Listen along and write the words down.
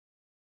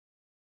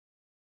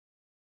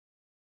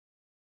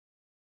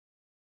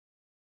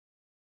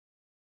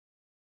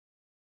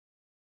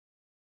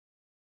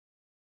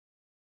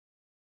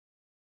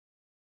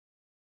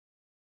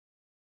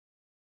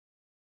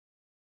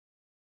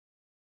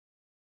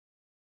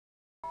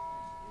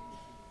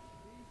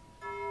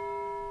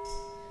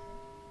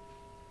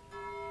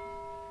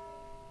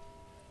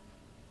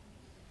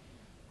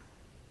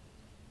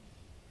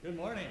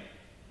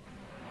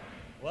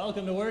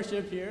Welcome to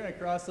worship here at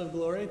Cross of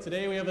Glory.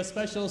 Today we have a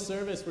special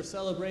service. We're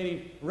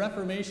celebrating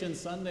Reformation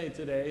Sunday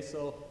today,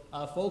 so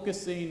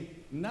focusing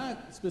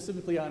not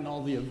specifically on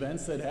all the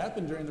events that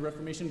happened during the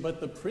Reformation,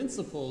 but the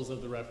principles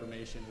of the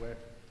Reformation,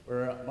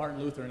 where Martin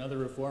Luther and other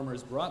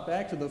reformers brought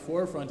back to the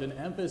forefront an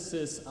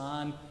emphasis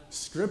on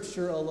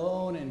Scripture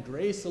alone and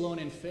grace alone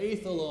and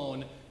faith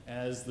alone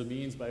as the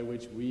means by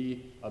which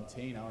we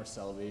obtain our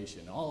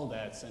salvation. All of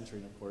that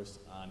centering, of course,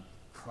 on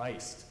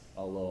Christ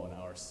alone,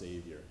 our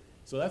Savior.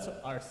 So that's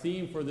our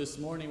theme for this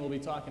morning. We'll be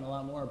talking a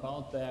lot more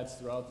about that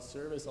throughout the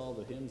service. All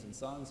the hymns and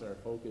songs are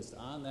focused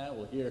on that.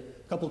 We'll hear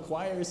a couple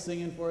choirs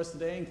singing for us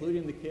today,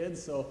 including the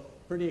kids. So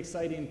pretty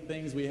exciting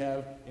things we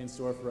have in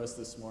store for us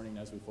this morning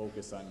as we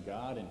focus on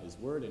God and His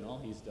Word and all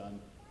He's done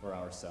for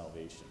our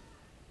salvation.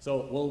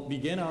 So we'll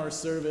begin our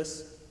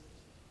service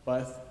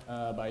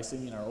by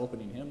singing our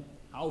opening hymn,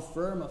 How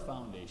Firm a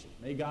Foundation.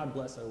 May God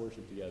bless our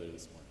worship together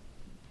this morning.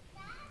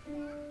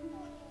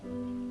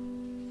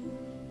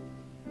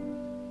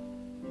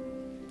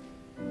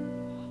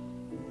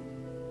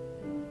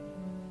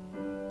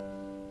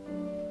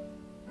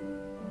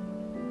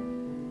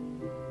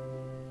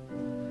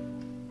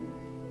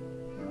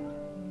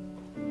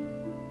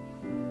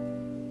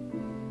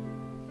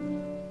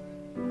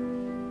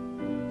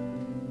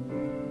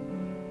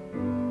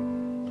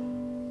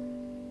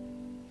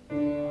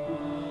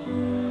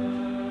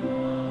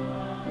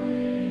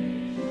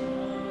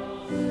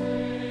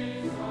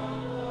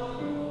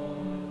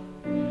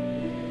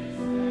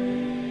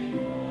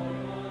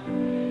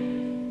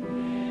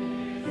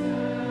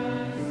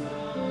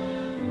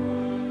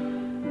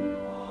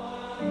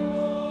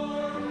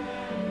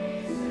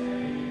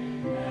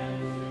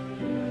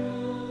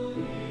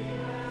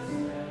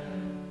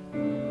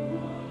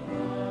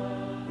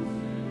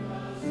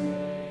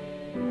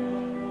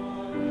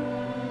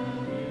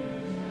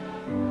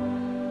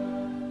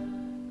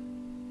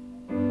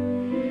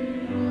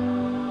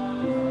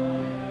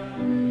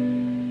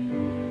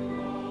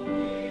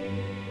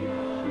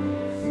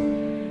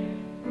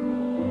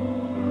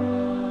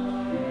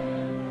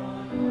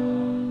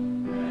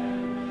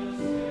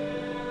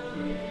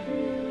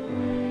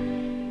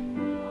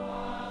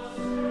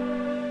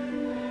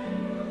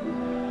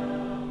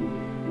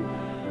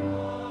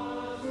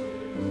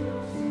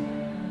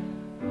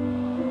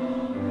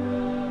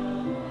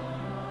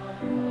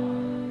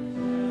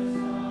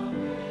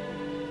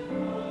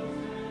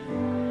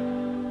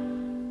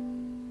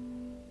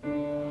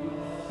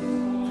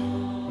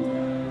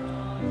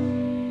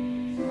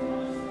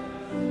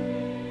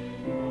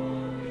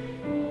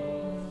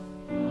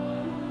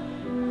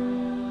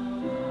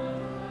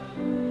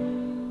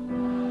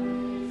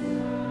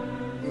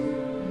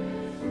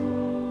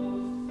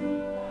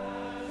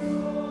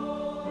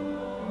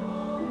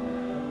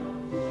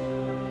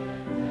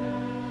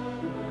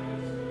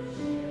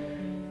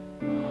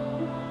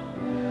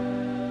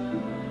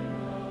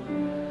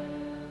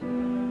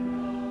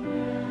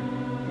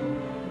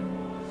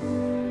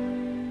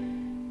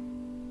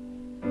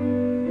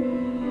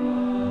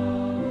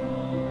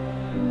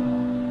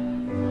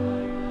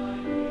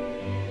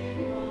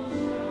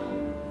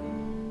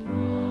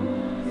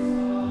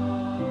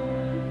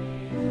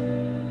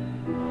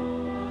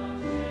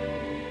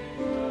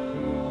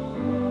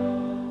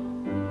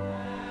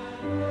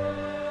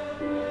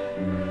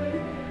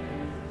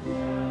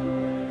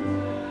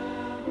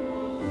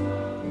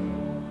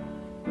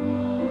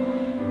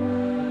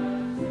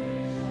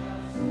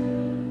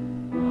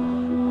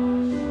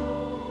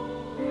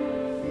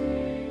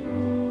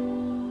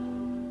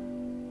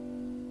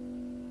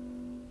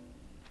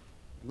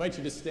 I invite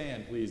you to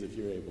stand, please, if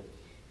you're able.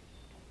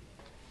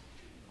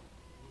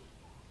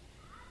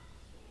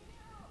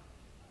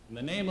 In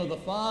the name of the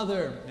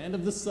Father, and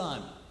of the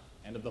Son,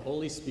 and of the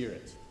Holy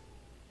Spirit.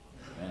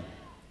 Amen.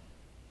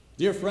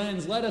 Dear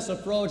friends, let us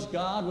approach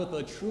God with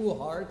a true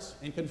heart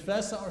and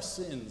confess our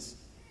sins,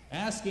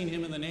 asking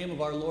Him in the name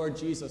of our Lord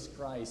Jesus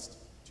Christ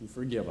to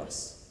forgive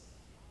us.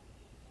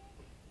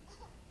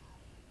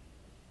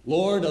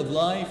 Lord of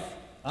life,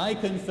 I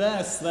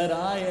confess that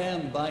I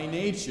am by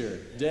nature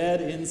dead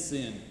in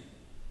sin,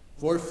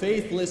 for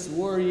faithless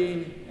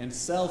worrying and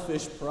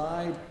selfish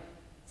pride,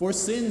 for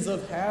sins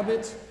of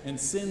habit and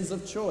sins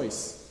of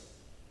choice,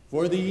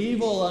 for the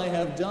evil I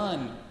have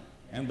done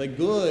and the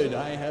good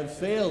I have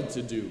failed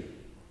to do.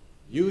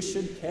 You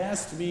should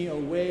cast me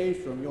away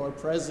from your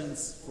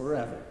presence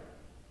forever.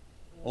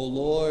 O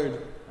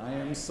Lord, I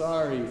am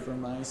sorry for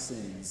my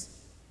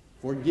sins.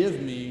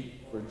 Forgive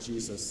me for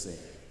Jesus' sake.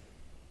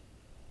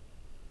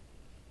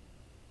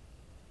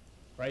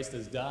 Christ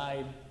has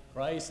died,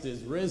 Christ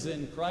is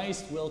risen,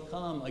 Christ will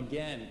come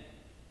again.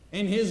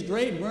 In His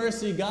great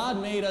mercy,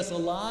 God made us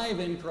alive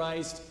in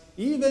Christ,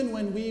 even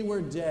when we were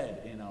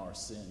dead in our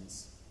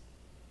sins.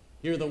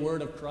 Hear the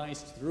word of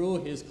Christ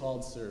through His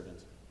called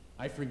servant.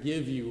 I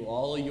forgive you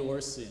all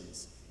your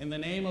sins. In the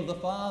name of the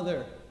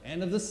Father,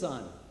 and of the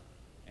Son,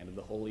 and of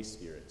the Holy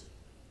Spirit.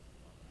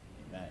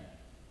 Amen.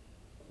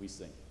 We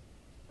sing.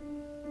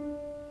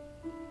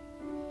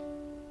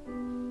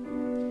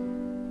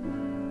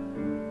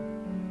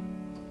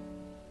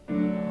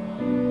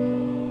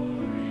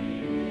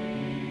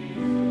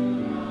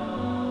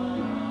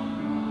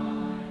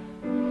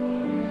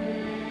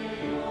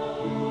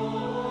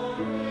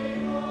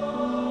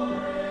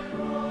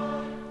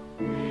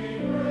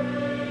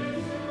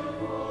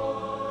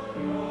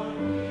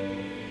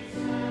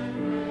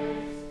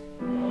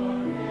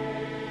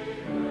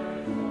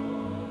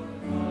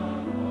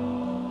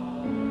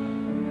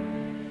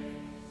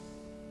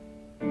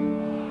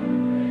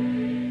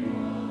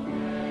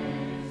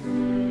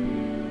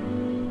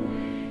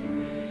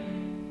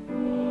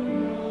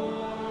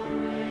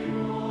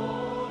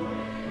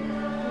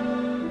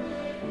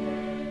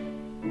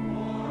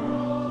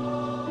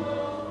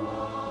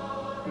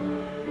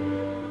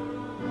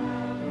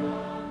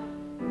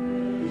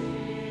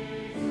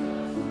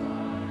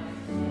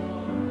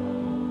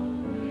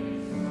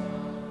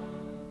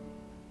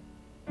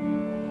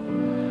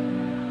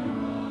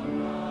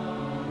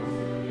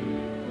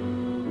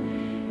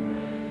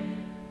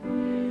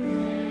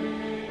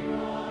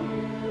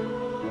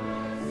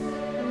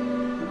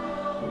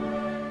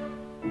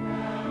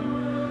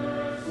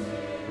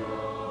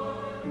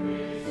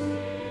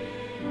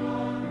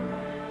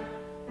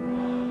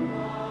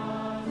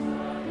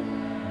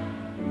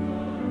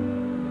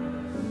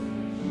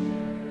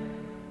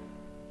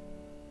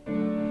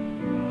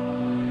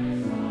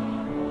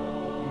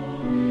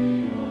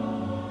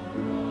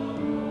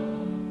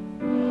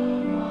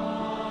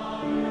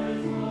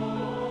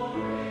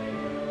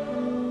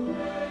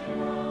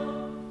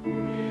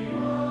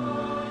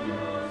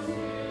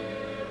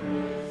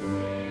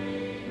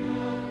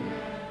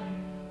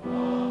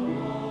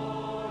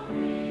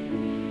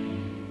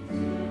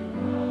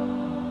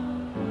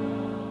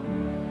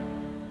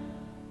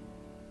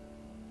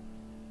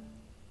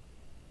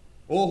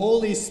 O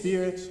Holy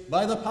Spirit,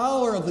 by the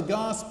power of the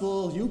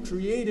gospel, you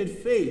created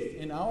faith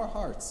in our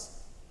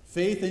hearts,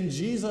 faith in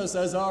Jesus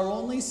as our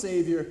only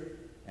Savior,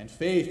 and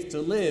faith to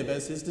live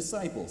as his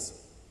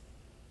disciples.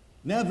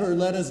 Never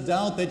let us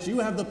doubt that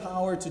you have the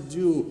power to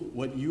do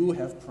what you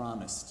have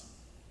promised.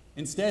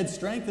 Instead,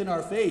 strengthen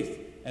our faith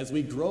as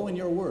we grow in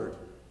your word.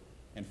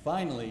 And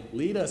finally,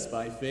 lead us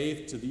by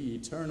faith to the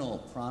eternal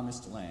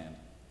promised land.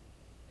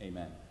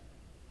 Amen.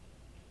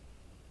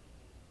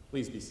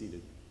 Please be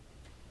seated.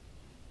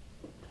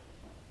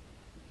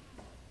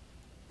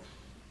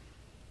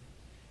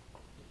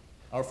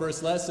 Our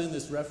first lesson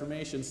this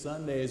Reformation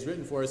Sunday is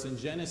written for us in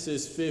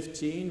Genesis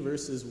 15,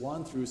 verses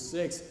 1 through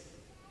 6,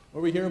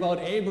 where we hear about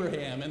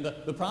Abraham and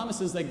the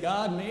promises that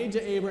God made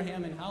to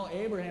Abraham and how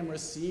Abraham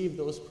received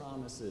those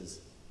promises.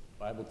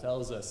 The Bible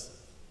tells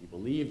us he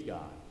believed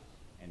God,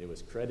 and it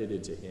was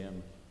credited to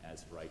him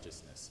as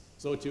righteousness.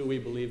 So too we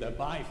believe that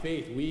by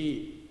faith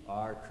we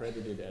are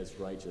credited as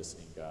righteous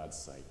in God's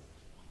sight.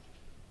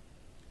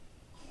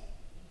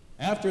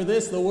 After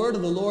this, the word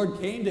of the Lord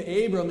came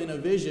to Abram in a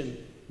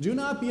vision. Do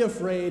not be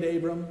afraid,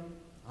 Abram.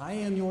 I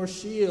am your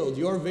shield,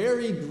 your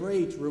very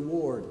great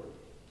reward.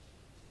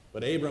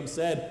 But Abram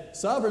said,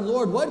 Sovereign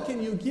Lord, what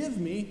can you give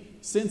me,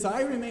 since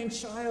I remain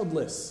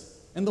childless,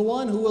 and the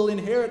one who will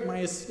inherit my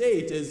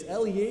estate is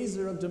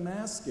Eliezer of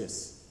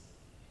Damascus?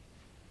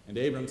 And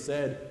Abram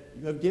said,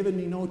 You have given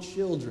me no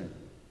children,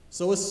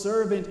 so a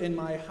servant in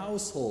my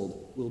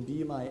household will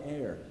be my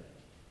heir.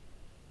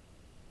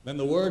 Then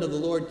the word of the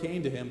Lord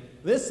came to him,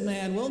 This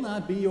man will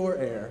not be your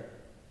heir,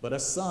 but a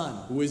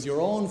son who is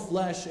your own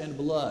flesh and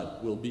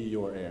blood will be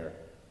your heir.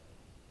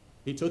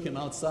 He took him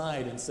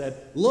outside and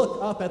said,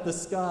 Look up at the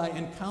sky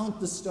and count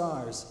the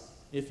stars,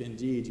 if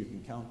indeed you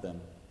can count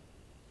them.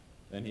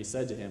 Then he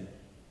said to him,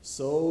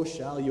 So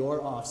shall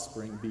your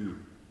offspring be.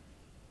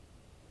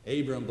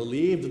 Abram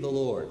believed the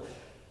Lord,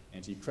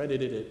 and he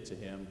credited it to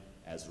him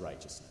as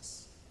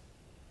righteousness.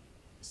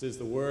 This is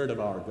the word of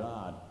our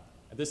God.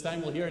 At this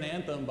time, we'll hear an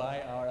anthem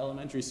by our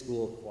elementary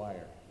school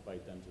choir. I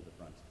invite them to the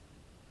front.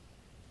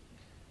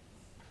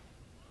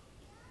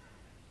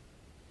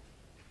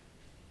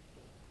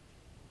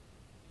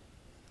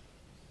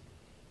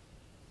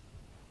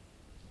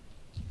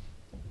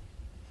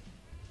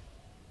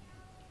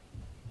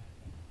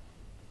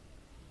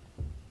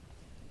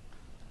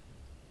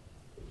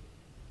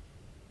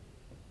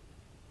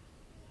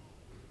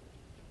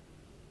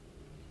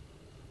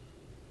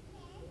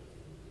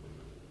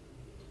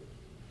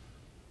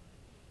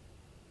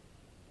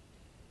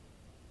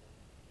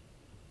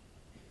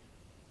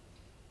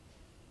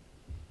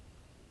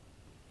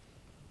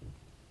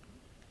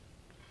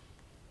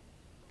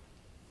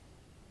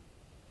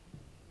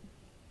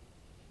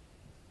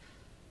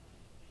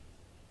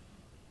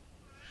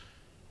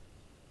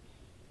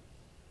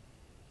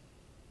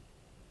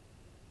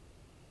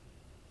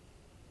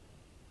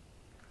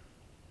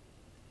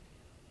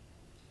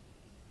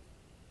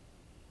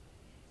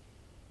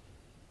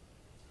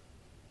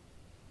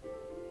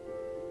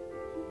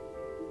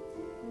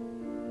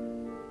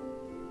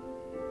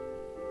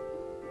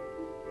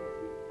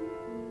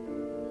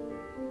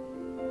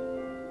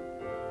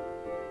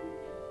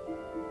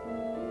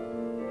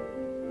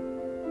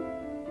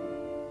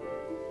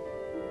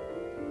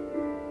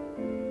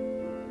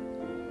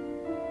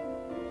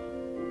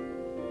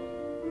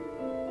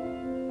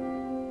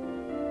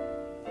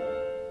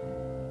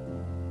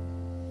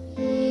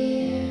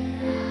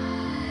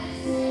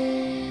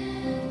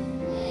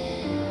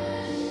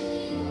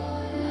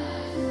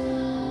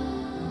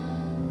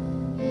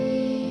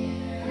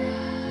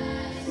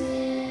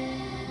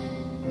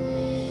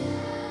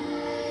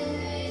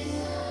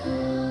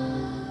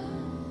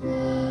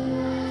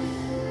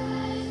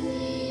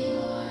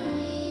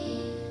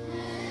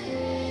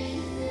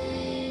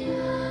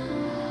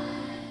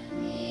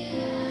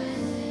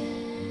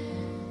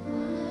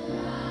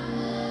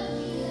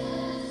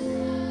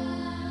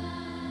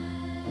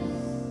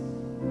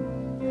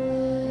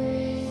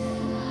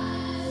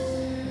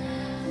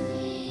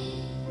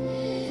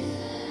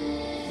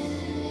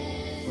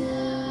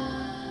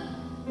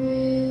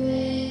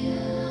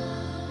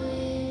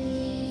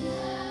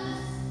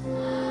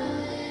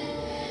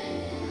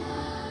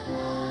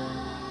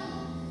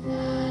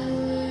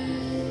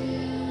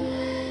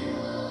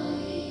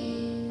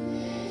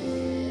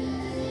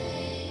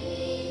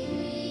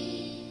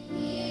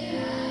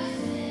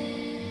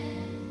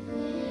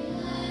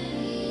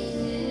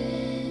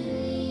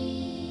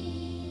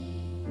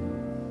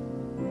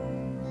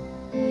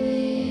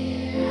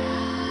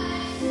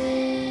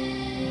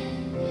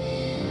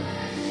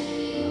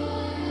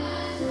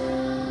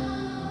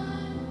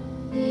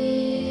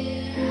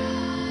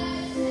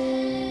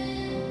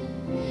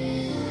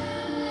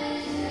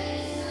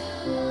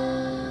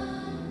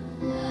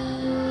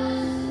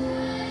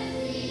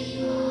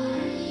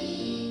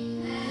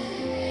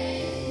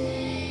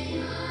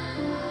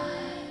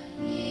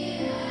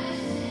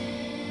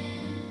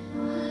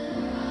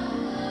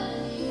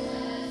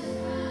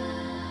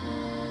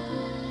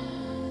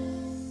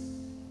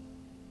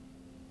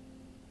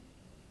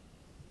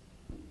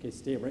 Okay,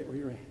 stay right where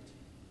you're at.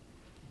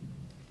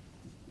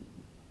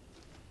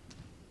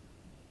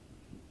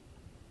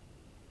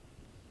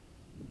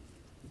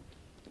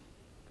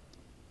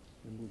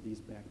 move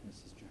these back,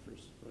 Mrs.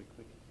 Jeffers, really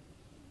quick.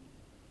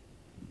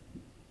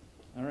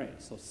 All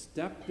right, so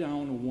step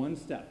down one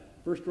step.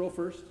 First row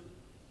first.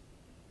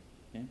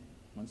 Okay,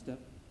 one step.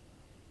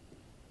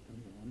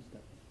 Come here, one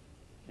step.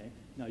 Okay,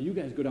 now you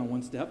guys go down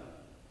one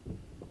step.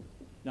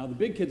 Now the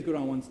big kids go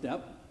down one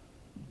step.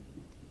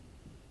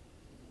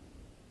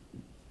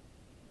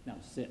 Now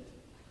sit.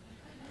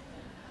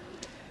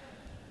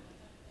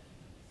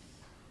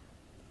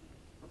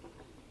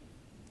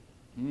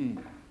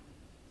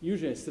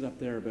 Usually I sit up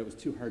there, but it was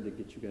too hard to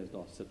get you guys to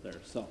all sit there.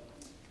 So,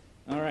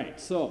 all right,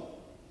 so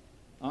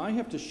I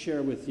have to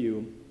share with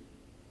you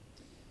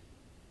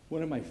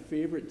one of my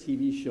favorite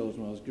TV shows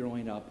when I was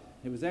growing up.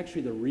 It was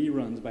actually the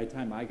reruns by the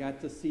time I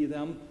got to see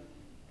them,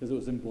 because it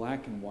was in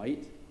black and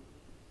white.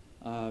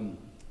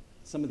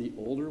 Some of the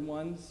older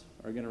ones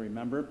are going to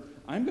remember.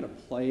 I'm going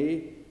to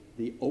play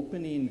the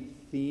opening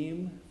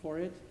theme for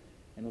it,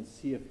 and let's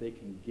see if they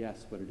can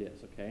guess what it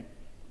is, okay?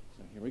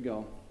 So here we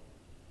go.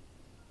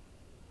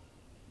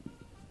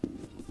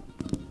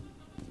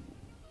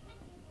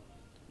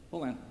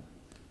 Hold on.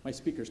 My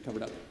speaker's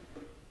covered up.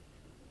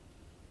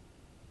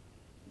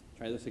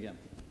 Try this again.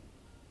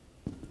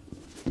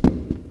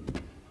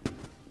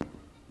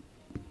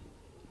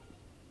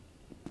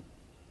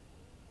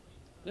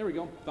 There we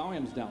go.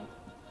 Volume's down.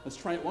 Let's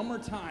try it one more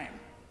time.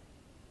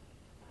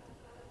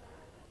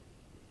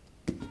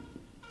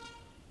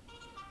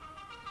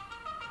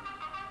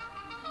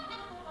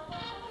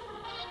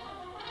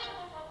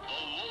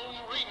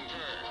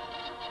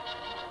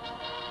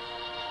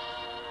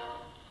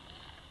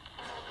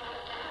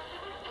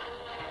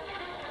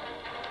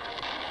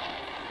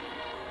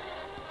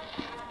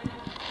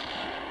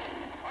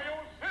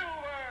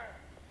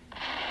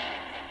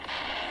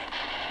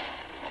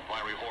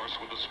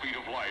 With the speed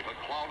of light,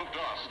 a cloud of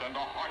dust, and a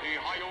hearty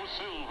Hi-Yo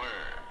Silver,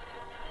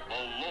 the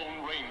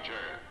Lone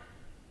Ranger.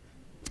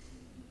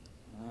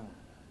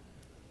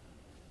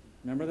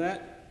 Remember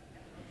that?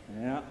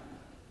 Yeah.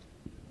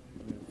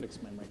 I'm going to fix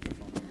my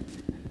microphone.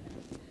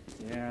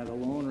 Yeah, the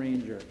Lone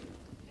Ranger.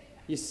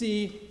 You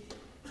see,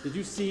 did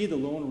you see the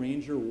Lone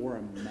Ranger wore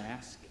a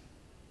mask?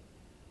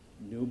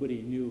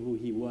 Nobody knew who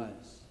he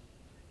was.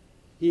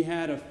 He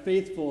had a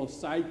faithful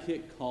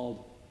sidekick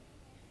called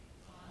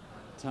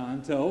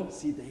Tonto.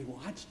 See, they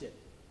watched it,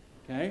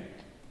 okay?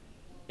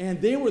 And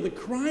they were the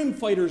crime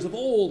fighters of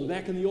old,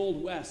 back in the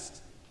Old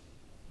West.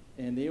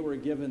 And they were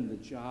given the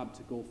job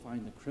to go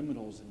find the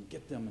criminals and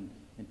get them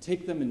and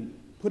take them and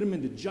put them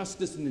into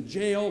justice, into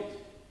jail.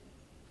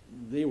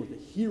 They were the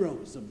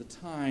heroes of the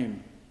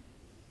time.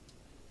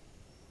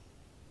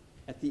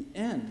 At the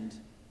end,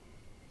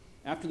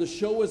 after the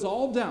show was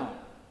all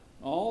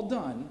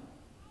done,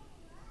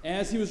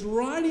 as he was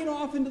riding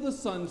off into the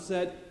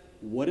sunset,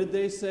 what did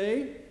they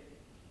say?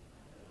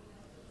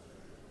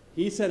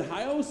 He said,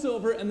 Hi-Yo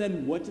Silver, and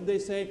then what did they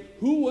say?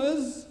 Who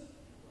is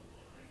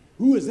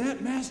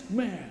that masked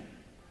man?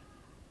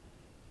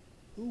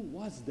 Who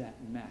was that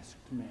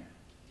masked man?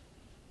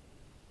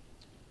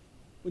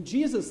 When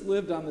Jesus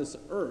lived on this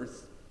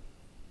earth,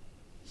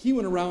 he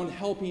went around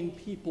helping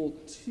people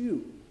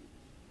too.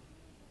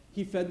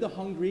 He fed the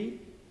hungry.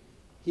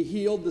 He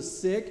healed the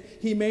sick.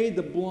 He made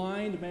the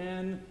blind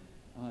man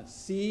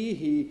see.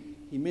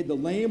 He made the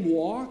lame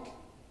walk.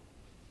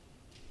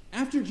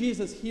 After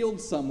Jesus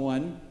healed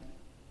someone,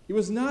 it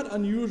was not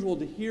unusual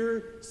to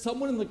hear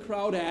someone in the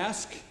crowd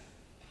ask,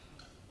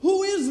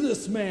 who is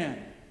this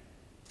man?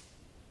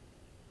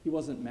 He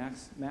wasn't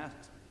masked,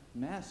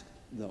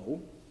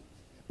 though,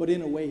 but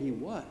in a way he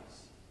was,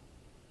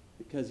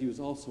 because he was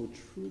also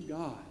true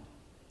God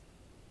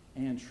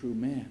and true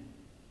man.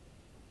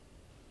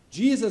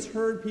 Jesus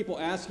heard people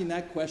asking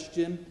that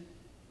question,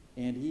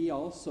 and he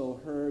also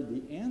heard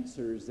the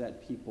answers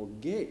that people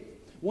gave.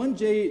 One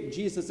day,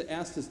 Jesus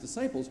asked his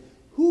disciples,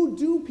 who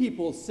do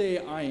people say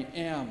I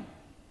am?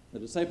 The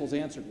disciples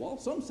answered, well,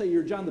 some say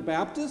you're John the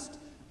Baptist.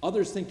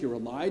 Others think you're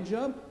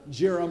Elijah,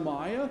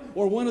 Jeremiah,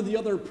 or one of the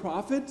other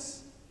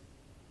prophets.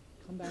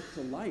 Come back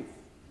to life.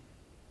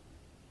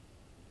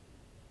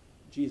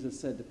 Jesus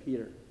said to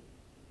Peter,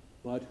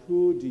 but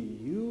who do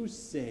you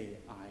say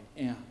I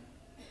am?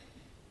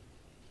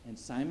 And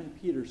Simon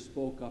Peter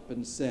spoke up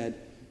and said,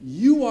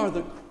 you are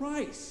the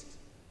Christ,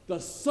 the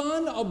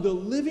Son of the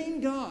living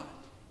God.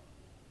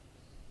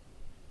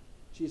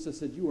 Jesus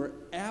said, you are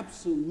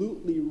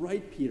absolutely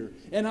right, Peter.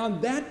 And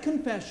on that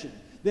confession,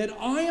 that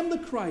I am the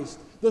Christ,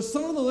 the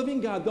Son of the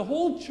living God, the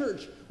whole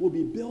church will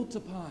be built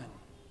upon,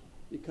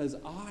 because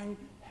I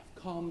have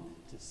come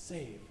to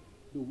save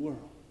the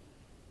world.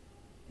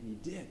 And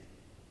he did.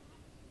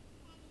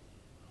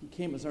 He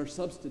came as our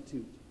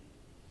substitute.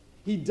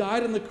 He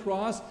died on the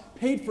cross,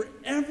 paid for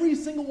every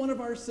single one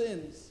of our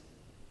sins.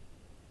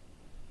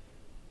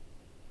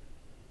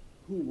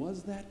 Who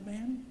was that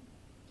man?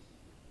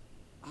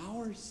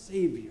 Our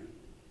Savior,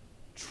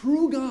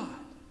 true God,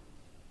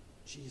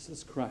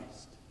 Jesus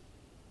Christ.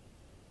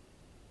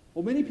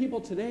 Well, many people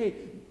today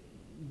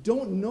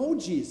don't know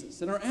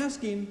Jesus and are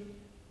asking,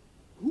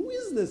 who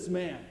is this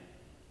man?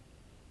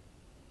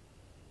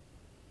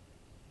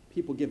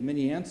 People give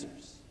many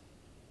answers.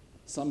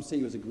 Some say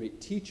he was a great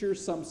teacher.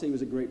 Some say he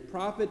was a great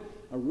prophet,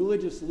 a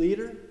religious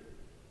leader.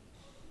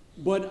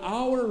 But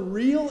our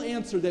real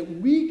answer that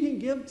we can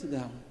give to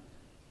them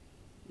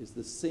is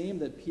the same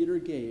that Peter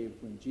gave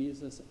when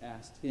Jesus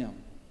asked him.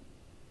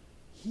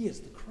 He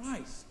is the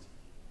Christ,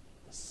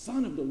 the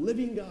Son of the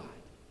living God.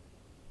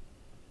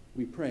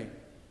 We pray.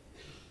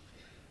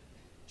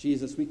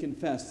 Jesus, we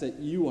confess that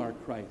you are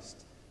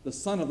Christ, the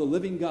Son of the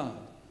living God,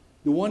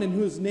 the one in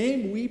whose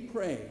name we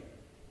pray.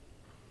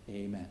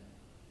 Amen.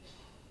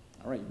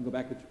 All right, you can go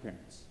back with your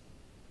parents.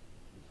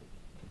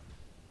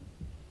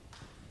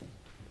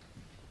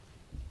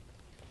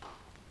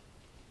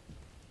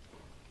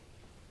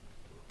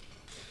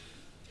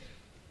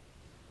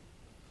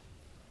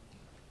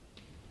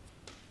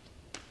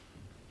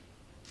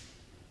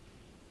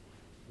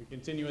 We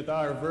continue with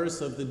our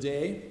verse of the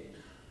day,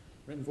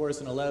 written for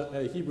us in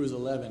Hebrews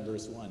 11,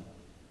 verse 1.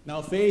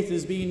 Now faith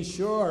is being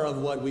sure of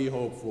what we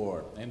hope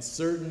for, and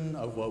certain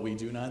of what we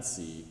do not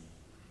see.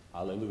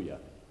 Hallelujah.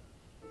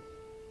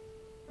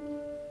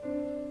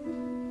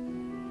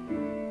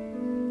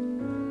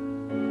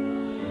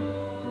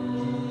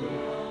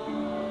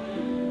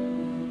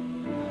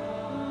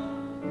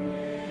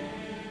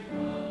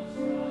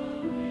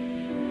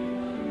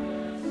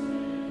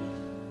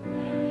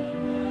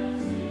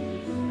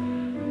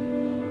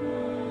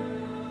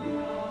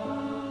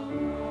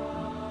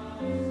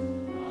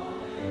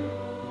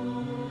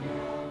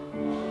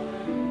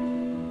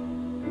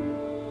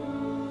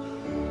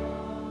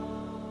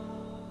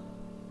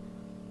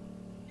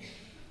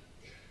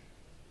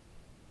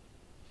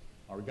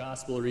 Our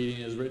gospel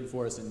reading is written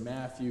for us in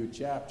Matthew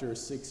chapter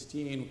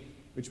 16,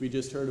 which we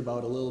just heard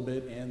about a little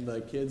bit in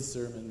the kids'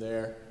 sermon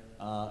there.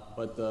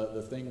 But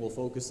the thing we'll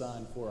focus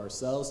on for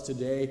ourselves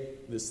today,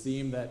 this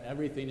theme that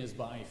everything is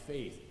by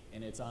faith.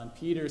 And it's on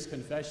Peter's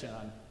confession,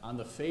 on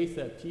the faith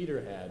that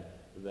Peter had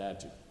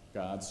that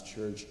God's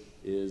church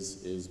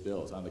is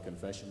built, on the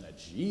confession that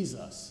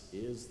Jesus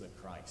is the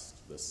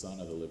Christ, the Son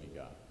of the living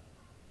God.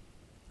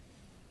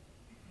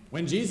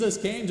 When Jesus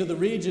came to the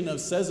region of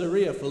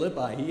Caesarea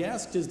Philippi, he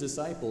asked his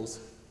disciples,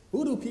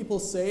 "Who do people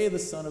say the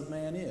Son of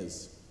Man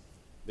is?"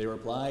 They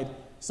replied,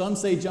 "Some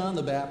say John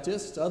the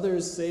Baptist,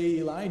 others say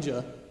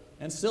Elijah,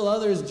 and still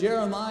others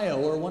Jeremiah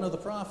or one of the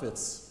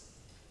prophets."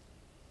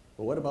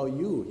 "But what about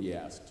you?" he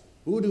asked.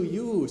 "Who do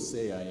you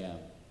say I am?"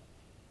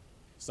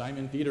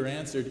 Simon Peter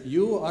answered,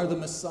 "You are the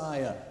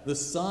Messiah, the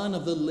Son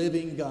of the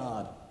living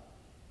God."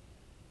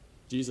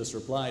 Jesus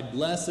replied,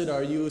 "Blessed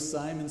are you,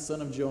 Simon,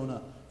 son of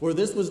Jonah, for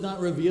this was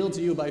not revealed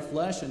to you by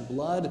flesh and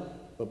blood,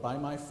 but by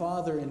my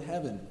Father in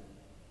heaven.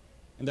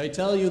 And I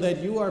tell you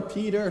that you are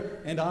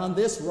Peter, and on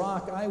this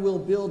rock I will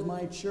build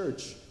my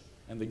church,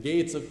 and the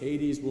gates of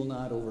Hades will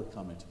not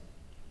overcome it.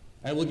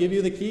 I will give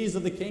you the keys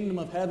of the kingdom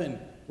of heaven.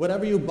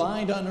 Whatever you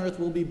bind on earth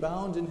will be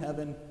bound in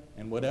heaven,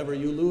 and whatever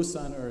you loose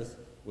on earth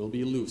will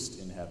be loosed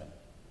in heaven."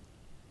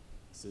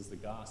 This is the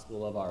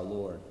gospel of our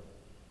Lord.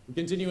 We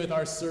continue with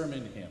our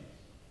sermon hymn.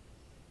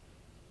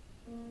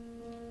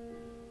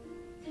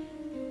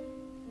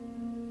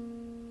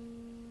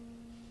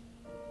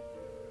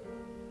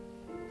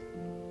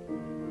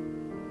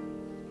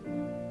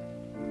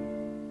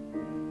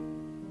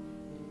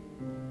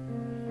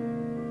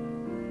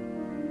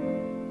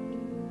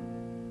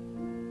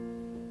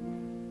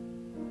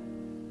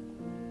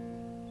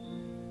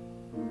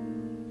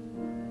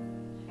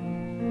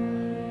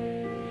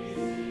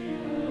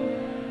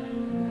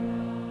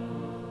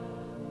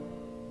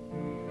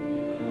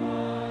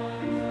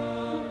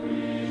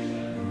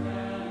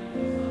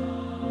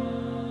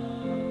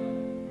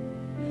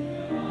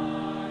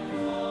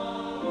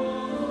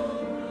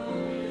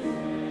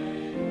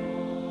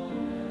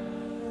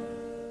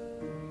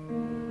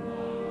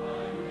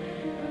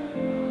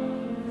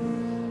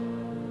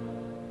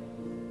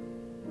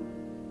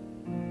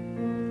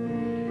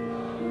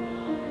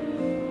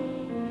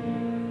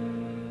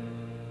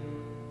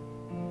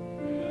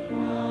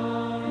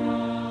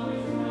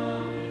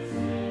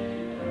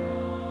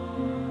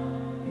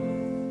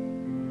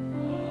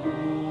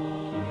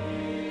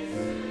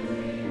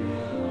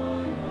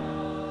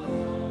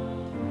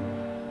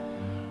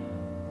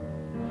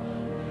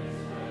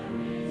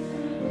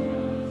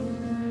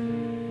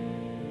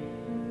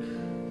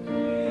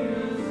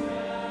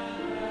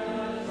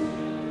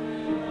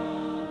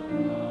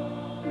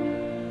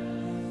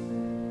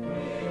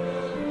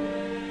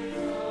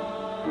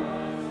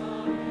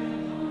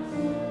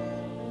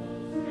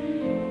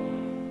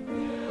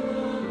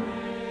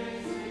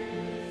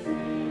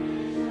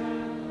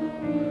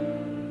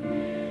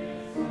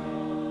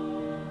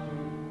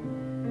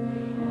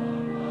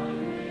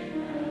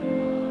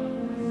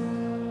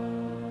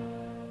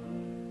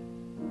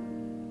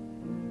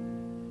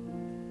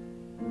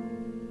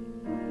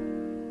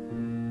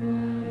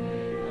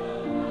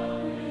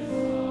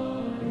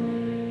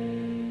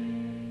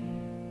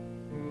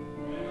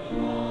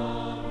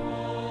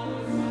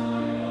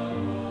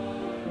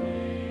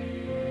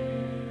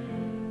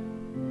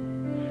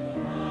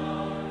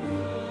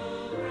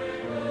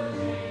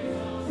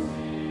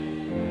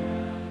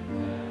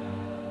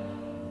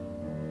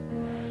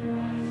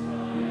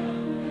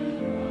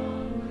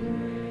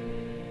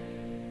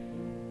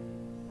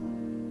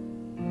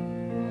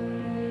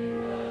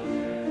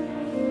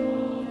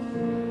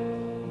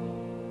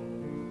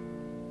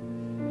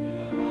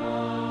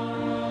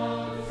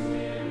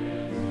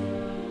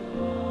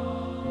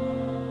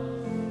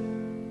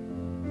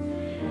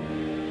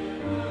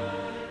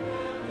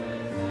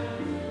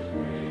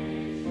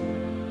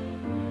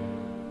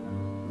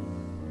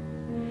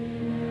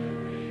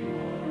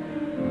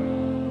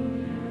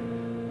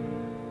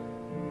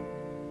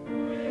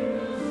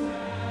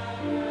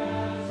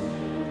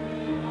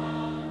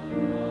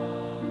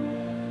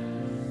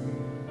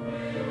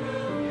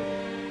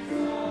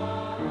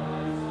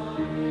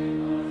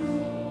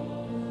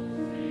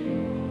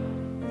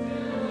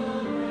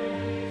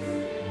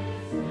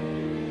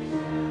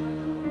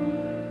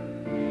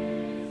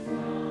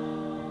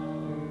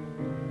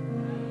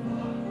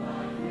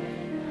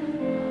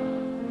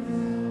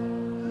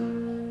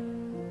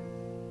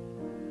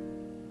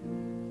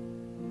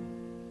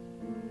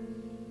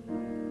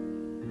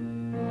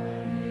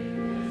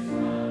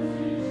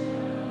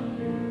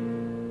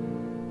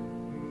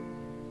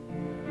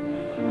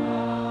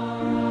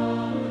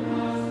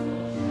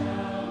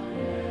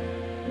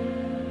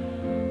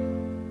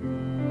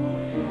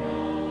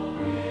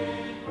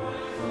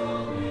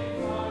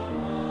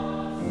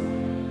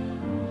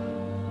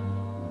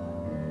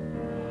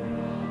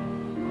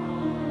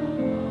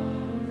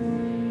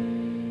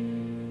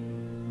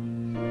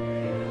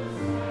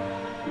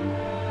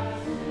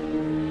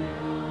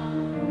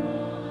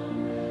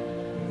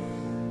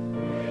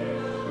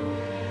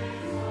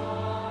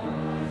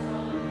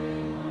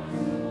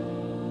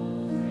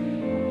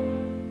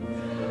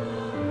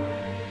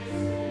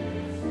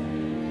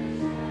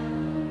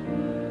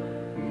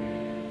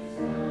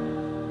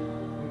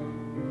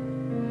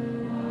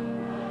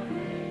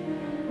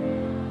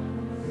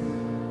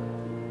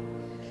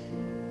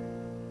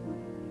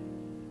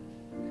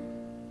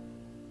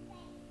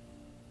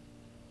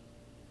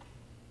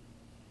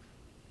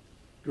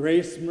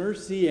 Grace,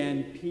 mercy,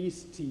 and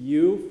peace to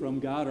you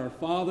from God our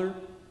Father,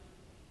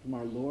 from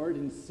our Lord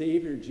and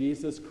Savior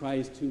Jesus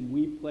Christ, whom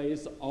we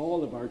place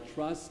all of our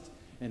trust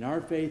and our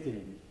faith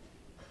in.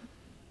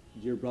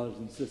 Dear brothers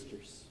and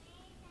sisters,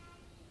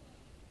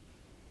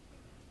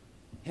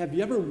 have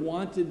you ever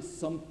wanted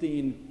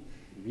something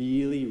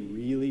really,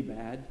 really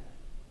bad?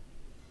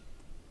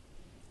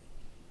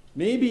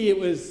 Maybe it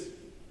was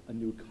a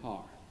new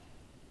car.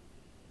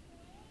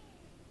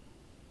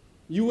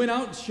 You went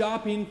out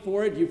shopping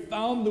for it, you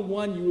found the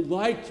one you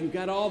liked, you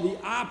got all the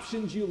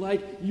options you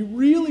liked, you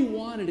really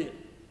wanted it.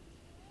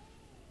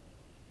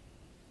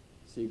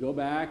 So you go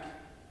back,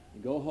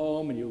 you go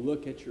home, and you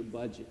look at your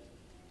budget.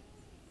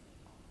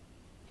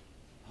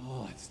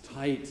 Oh, it's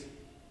tight.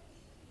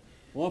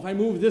 Well, if I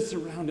move this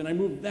around and I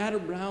move that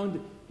around,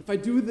 if I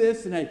do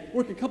this and I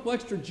work a couple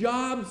extra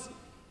jobs,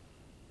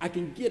 I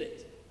can get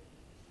it.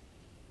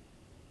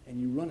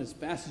 And you run as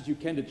fast as you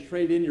can to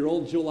trade in your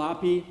old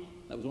jalopy.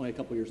 That was only a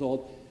couple years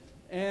old.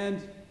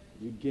 And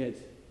you get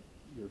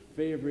your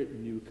favorite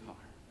new car.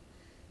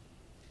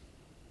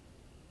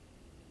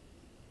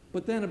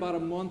 But then about a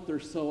month or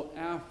so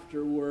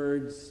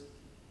afterwards,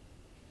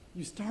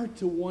 you start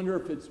to wonder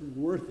if it's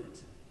worth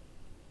it.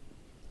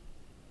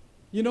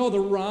 You know, the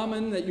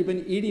ramen that you've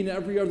been eating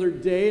every other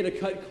day to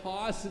cut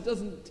costs, it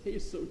doesn't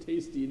taste so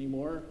tasty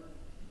anymore.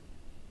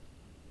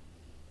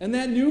 And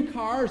that new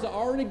car has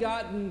already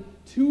gotten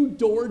 2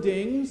 door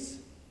dings.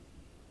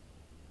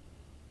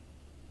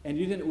 And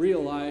you didn't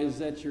realize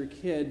that your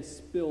kid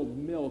spilled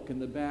milk in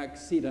the back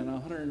seat on a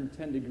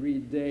 110-degree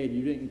day, and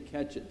you didn't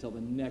catch it till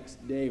the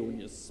next day when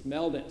you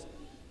smelled it.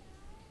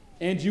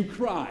 And you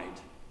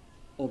cried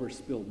over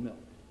spilled milk.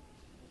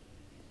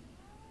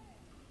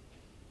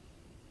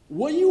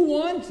 What you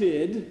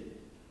wanted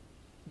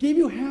gave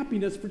you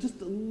happiness for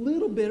just a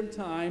little bit of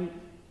time,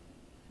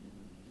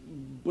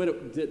 but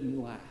it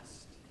didn't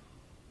last.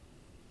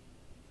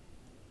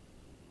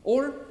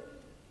 Or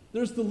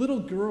there's the little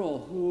girl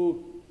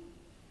who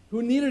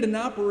needed an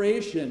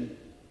operation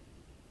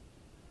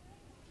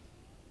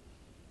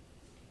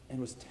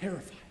and was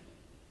terrified.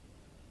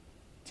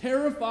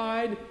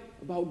 Terrified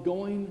about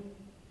going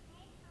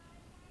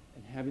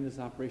and having this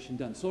operation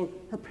done. So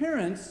her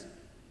parents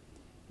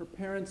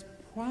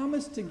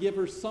promised to give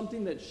her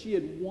something that she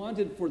had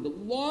wanted for the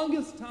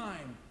longest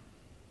time.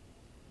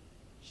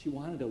 She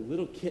wanted a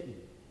little kitten.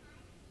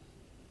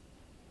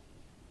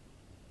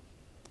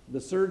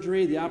 The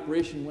surgery, the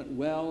operation went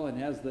well,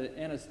 and as the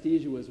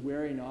anesthesia was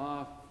wearing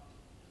off,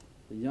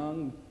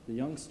 the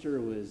youngster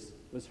was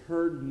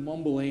heard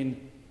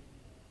mumbling,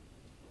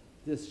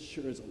 "This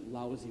sure is a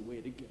lousy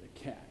way to get a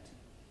cat."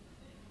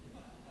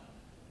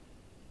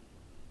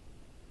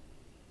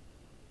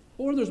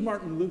 Or there's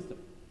Martin Luther,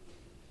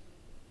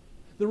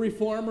 the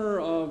reformer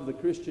of the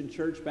Christian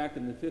church back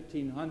in the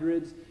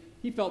 1500s.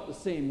 He felt the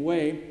same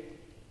way.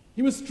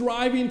 He was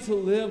striving to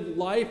live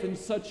life in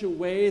such a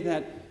way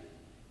that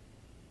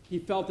he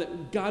felt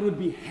that God would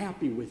be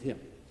happy with him.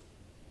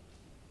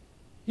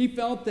 He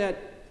felt that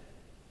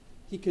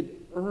he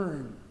could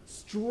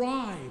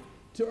strive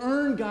to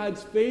earn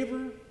God's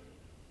favor.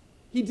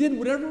 He did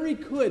whatever he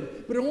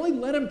could, but it only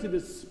led him to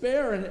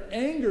despair and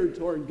anger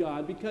toward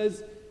God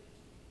because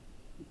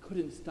he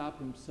couldn't stop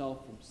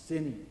himself from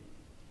sinning.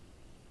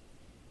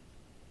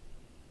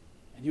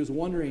 And he was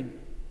wondering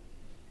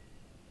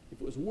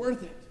if it was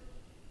worth it.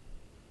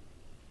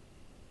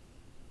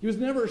 He was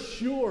never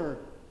sure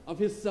of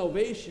his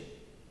salvation.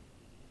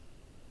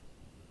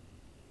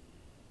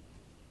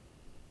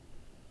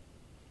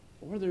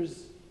 Or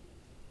there's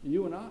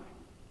you and I,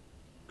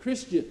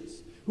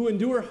 Christians who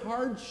endure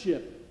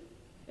hardship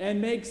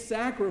and make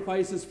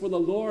sacrifices for the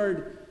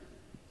Lord.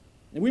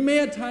 And we may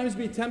at times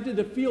be tempted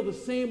to feel the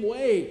same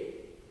way.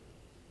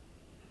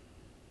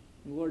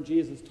 The Lord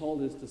Jesus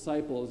told his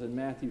disciples in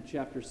Matthew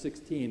chapter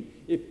 16,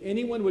 "If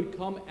anyone would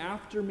come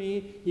after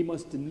me, he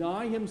must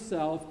deny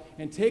himself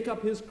and take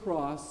up his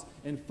cross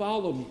and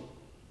follow me."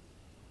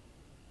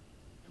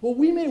 Well,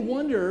 we may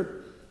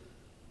wonder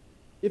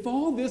if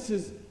all this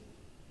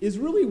is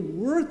really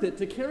worth it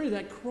to carry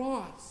that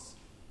cross.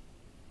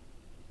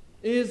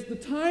 Is the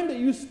time that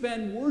you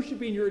spend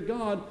worshiping your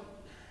God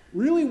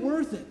really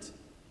worth it?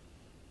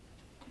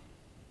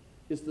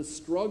 Is the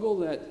struggle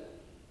that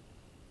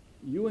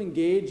you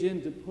engage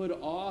in to put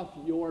off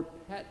your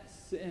pet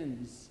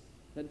sins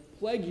that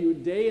plague you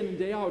day in and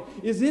day out,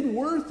 is it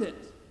worth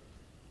it?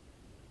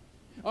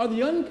 Are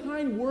the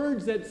unkind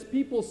words that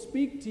people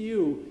speak to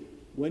you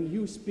when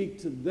you speak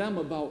to them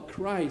about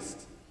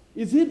Christ,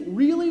 is it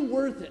really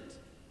worth it?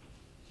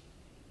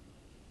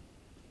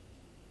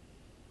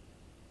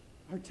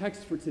 Our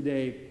text for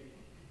today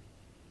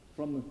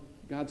from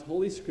God's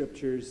Holy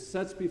Scriptures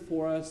sets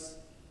before us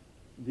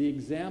the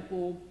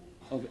example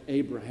of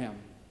Abraham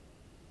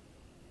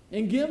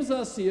and gives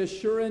us the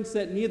assurance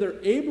that neither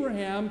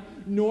Abraham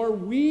nor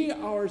we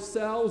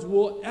ourselves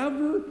will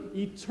ever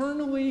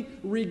eternally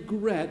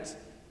regret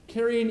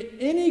carrying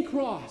any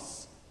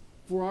cross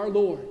for our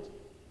Lord.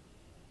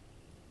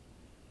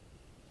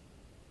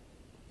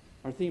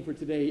 Our theme for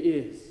today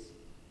is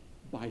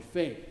by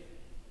faith.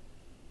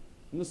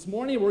 And this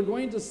morning we're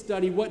going to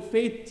study what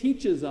faith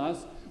teaches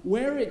us,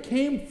 where it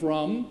came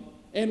from,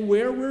 and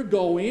where we're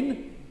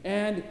going,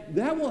 and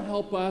that will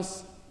help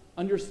us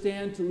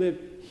understand to live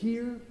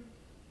here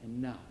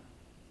and now.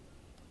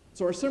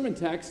 So our sermon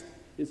text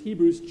is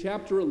Hebrews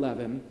chapter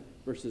 11,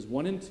 verses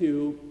 1 and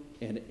 2,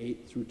 and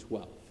 8 through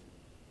 12.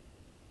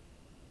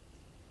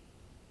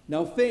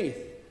 Now faith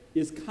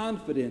is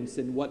confidence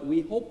in what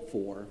we hope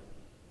for,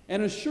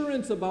 and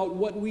assurance about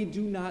what we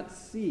do not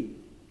see.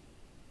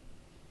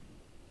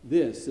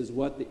 This is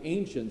what the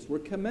ancients were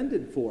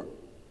commended for.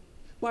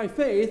 By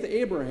faith,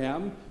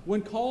 Abraham,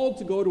 when called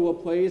to go to a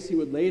place he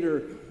would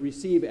later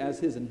receive as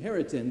his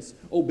inheritance,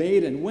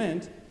 obeyed and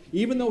went,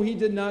 even though he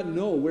did not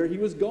know where he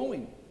was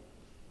going.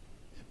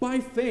 By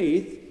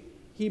faith,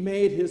 he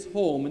made his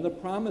home in the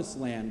promised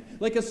land,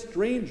 like a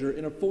stranger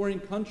in a foreign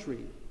country.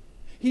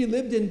 He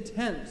lived in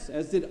tents,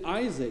 as did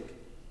Isaac,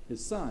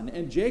 his son,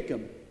 and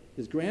Jacob,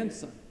 his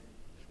grandson,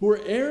 who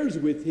were heirs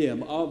with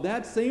him of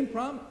that same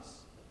promise.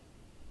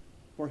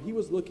 For he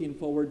was looking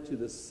forward to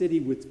the city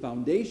with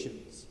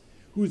foundations,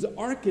 whose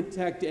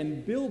architect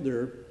and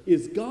builder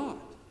is God.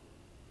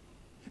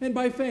 And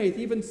by faith,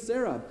 even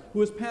Sarah, who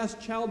was past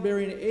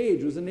childbearing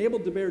age, was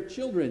enabled to bear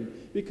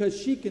children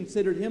because she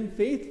considered him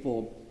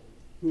faithful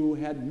who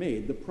had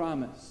made the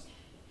promise.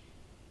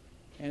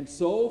 And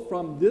so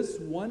from this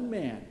one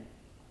man,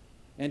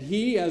 and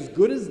he as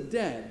good as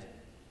dead,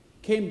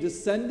 came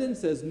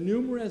descendants as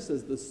numerous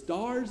as the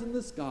stars in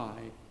the sky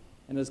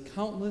and as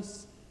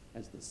countless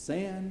as the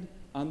sand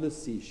on the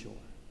seashore.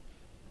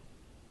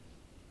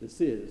 This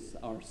is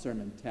our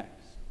sermon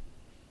text.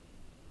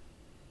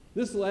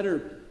 This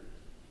letter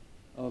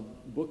of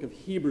the book of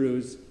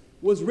Hebrews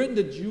was written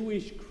to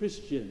Jewish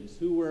Christians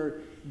who were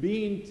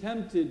being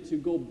tempted to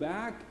go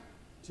back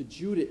to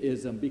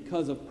Judaism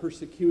because of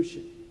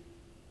persecution.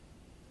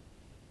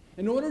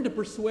 In order to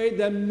persuade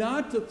them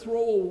not to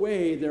throw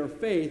away their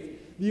faith,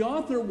 the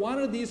author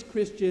wanted these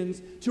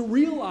Christians to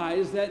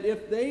realize that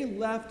if they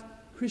left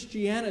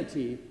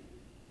Christianity,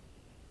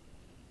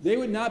 they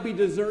would not be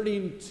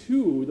deserting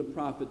to the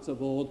prophets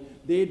of old.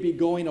 They'd be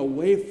going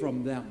away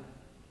from them.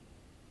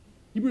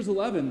 Hebrews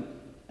 11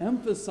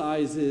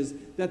 emphasizes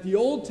that the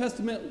Old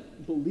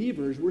Testament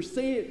believers were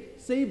saved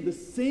the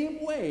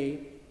same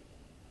way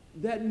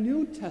that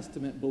New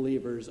Testament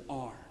believers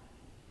are,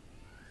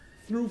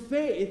 through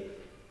faith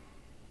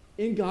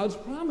in God's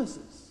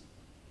promises,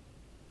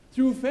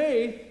 through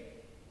faith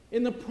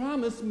in the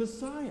promised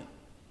Messiah.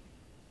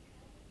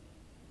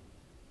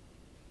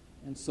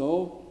 And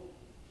so,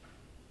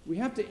 we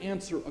have to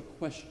answer a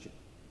question.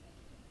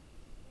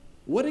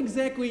 What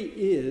exactly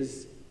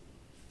is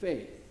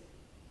faith?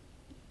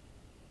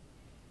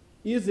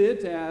 Is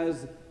it,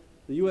 as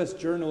the U.S.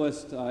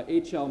 journalist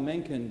H.L.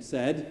 Mencken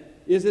said,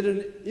 is it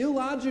an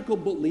illogical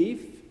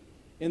belief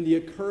in the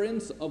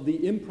occurrence of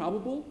the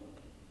improbable?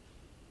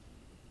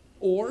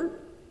 Or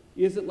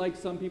is it, like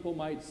some people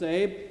might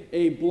say,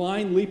 a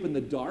blind leap in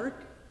the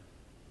dark?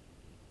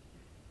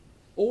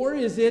 Or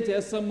is it,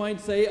 as some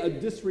might say, a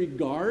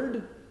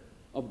disregard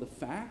of the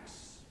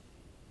facts?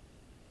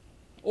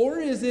 Or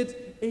is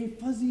it a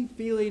fuzzy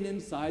feeling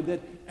inside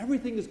that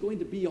everything is going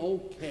to be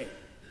okay?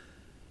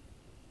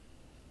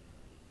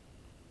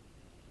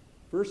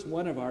 Verse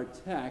 1 of our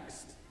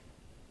text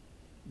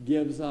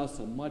gives us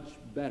a much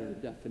better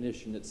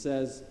definition. It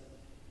says,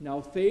 "Now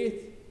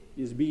faith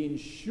is being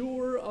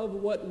sure of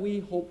what we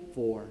hope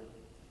for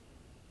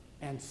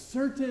and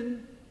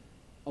certain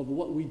of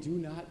what we do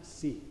not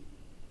see."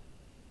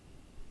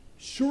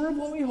 Sure of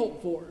what we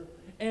hope for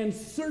and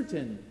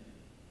certain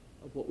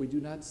of what we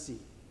do not see.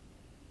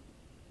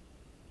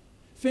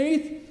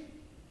 Faith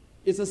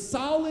is a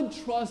solid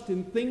trust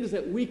in things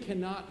that we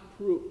cannot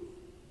prove.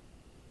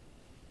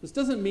 This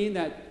doesn't mean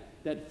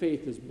that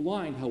faith is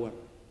blind, however.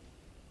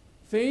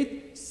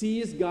 Faith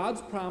sees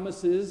God's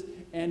promises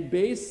and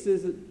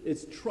bases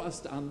its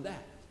trust on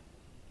that.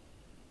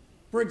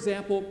 For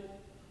example,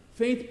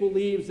 faith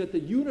believes that the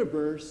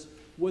universe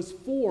was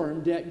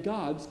formed at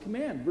God's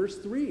command. Verse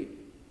 3.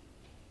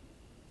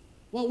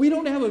 Well, we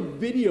don't have a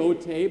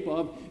videotape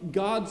of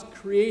God's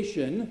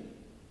creation,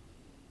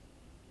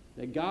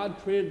 that God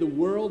created the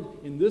world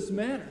in this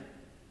manner.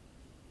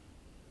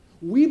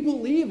 We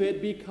believe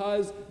it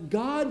because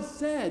God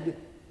said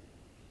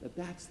that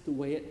that's the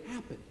way it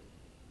happened.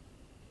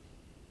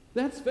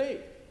 That's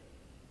faith.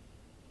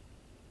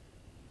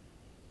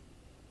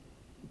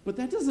 But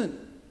that doesn't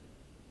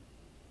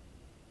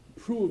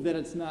prove that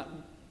it's not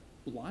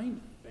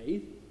blind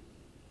faith.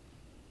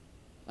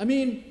 I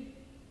mean,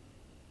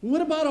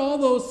 what about all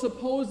those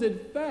supposed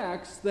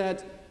facts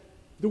that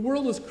the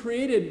world was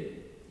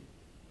created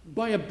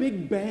by a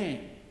big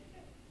bang?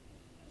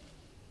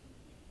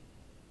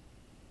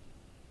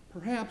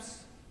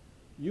 Perhaps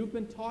you've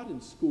been taught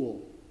in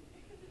school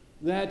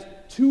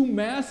that two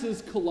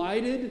masses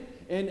collided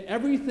and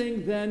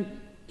everything then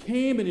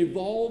came and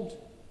evolved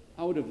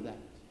out of that.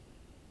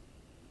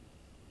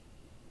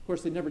 Of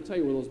course, they never tell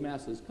you where those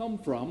masses come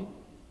from.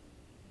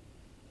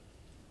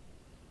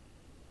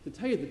 To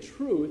tell you the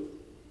truth,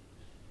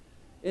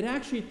 It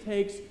actually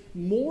takes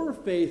more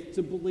faith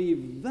to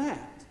believe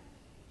that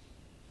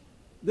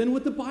than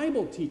what the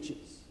Bible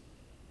teaches.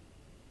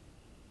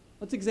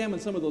 Let's examine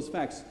some of those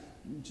facts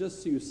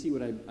just so you see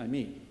what I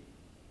mean.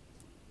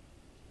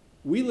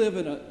 We live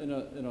in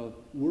a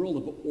world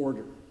of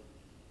order.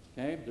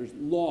 Okay? There's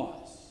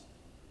laws.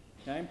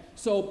 Okay?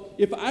 So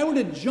if I were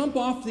to jump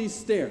off these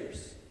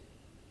stairs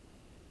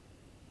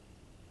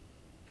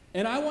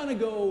and I want to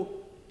go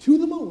to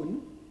the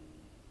moon,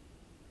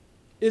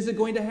 is it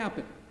going to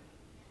happen?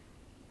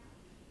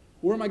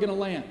 Where am I going to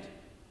land?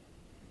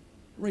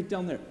 Right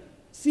down there.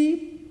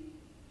 See?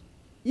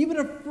 Even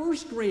a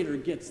first grader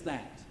gets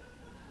that.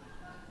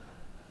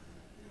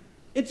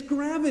 It's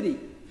gravity.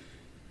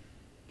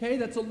 Okay?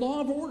 That's a law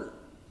of order.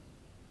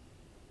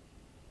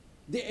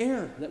 The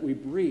air that we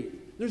breathe.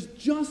 There's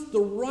just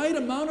the right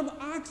amount of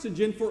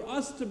oxygen for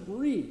us to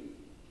breathe.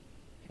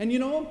 And you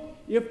know,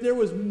 if there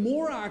was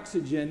more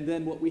oxygen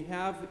than what we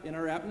have in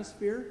our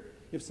atmosphere,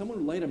 if someone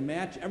would light a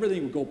match,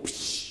 everything would go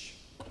psh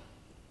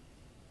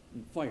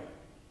and fire.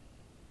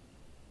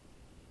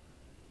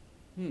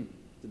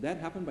 Did that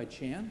happen by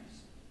chance?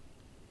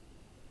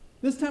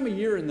 This time of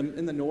year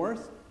in the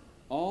north,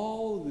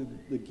 all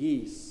the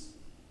geese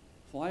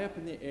fly up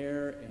in the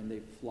air and they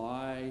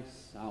fly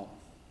south,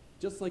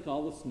 just like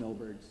all the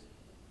snowbirds.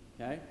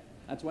 Okay?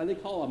 That's why they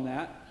call them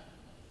that.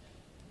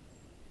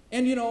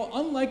 And you know,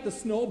 unlike the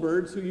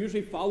snowbirds who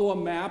usually follow a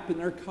map in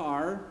their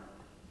car,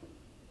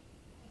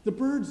 the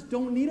birds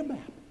don't need a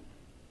map.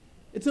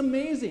 It's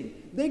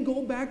amazing. They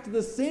go back to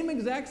the same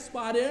exact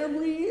spot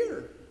every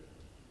year.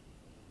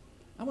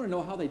 I want to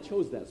know how they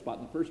chose that spot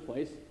in the first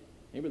place.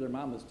 Maybe their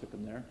mamas took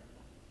them there.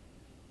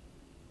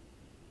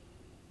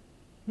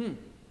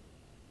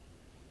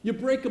 You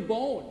break a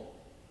bone,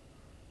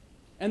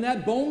 and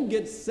that bone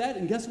gets set,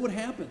 and guess what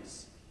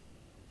happens?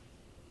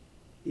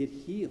 It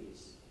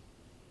heals.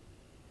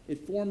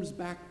 It forms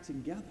back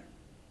together.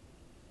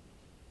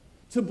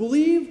 To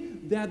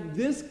believe that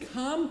this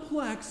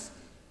complex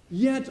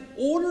yet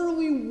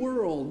orderly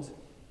world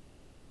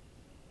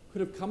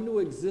could have come to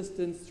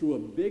existence through a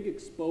big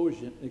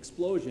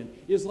explosion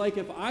is like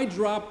if I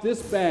dropped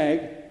this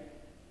bag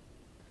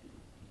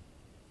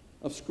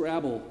of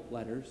Scrabble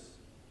letters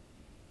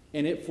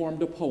and it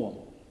formed a poem.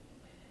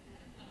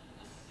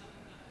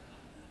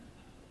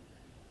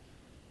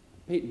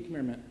 Peyton, come here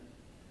a minute,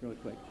 really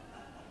quick.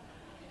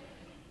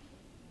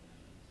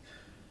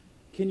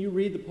 Can you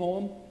read the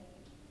poem?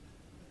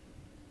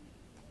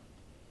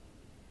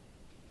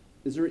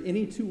 Is there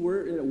any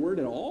word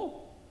at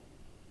all?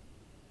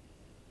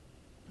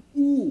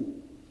 Ooh,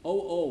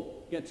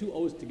 O-O. You got two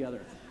O's together.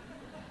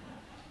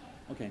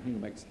 Okay, I'm going to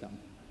go back to sit down.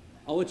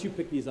 I'll let you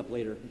pick these up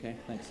later, okay?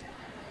 Thanks.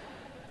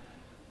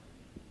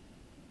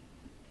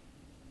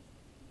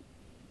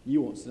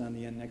 You won't sit on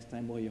the end next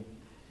time, will you?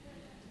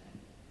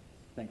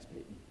 Thanks,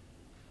 Peyton.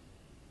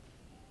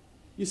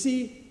 You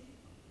see,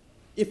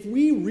 if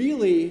we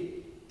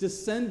really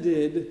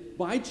descended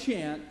by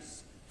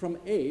chance from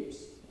apes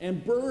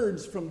and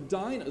birds from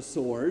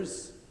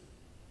dinosaurs,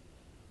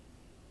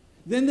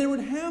 then there would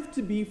have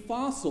to be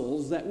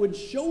fossils that would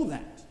show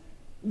that,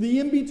 the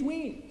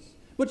in-betweens.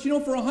 But you know,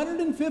 for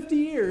 150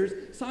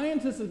 years,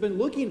 scientists have been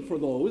looking for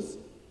those,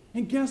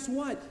 and guess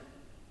what?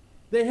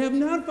 They have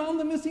not found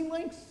the missing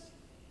links.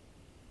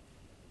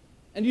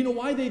 And you know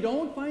why they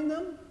don't find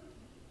them?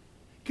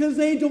 Because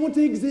they don't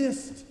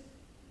exist.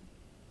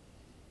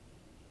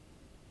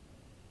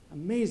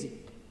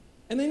 Amazing.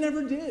 And they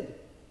never did.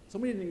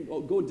 Somebody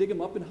didn't go dig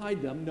them up and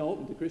hide them.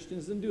 No, the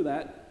Christians didn't do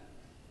that.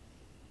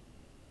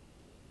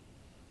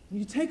 When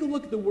you take a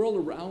look at the world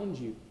around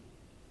you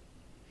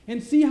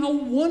and see how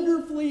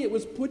wonderfully it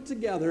was put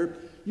together,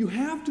 you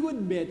have to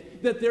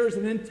admit that there's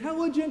an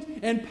intelligent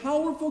and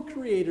powerful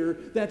creator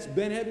that's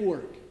been at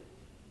work.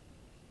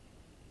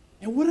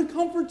 And what a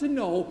comfort to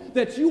know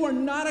that you are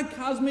not a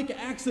cosmic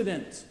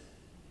accident,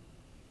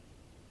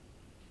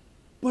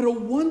 but a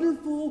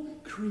wonderful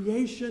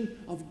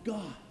creation of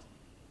God.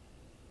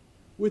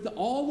 With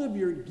all of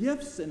your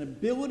gifts and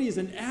abilities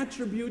and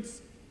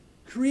attributes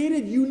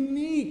created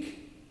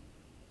unique,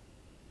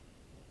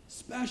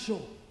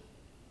 special,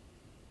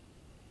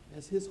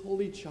 as his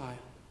holy child.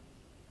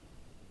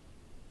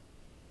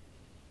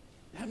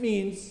 That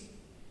means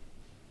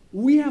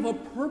we have a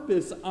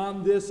purpose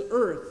on this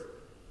earth.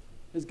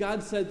 As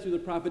God said through the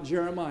prophet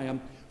Jeremiah,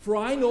 "For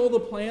I know the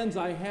plans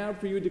I have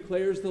for you,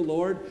 declares the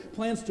Lord,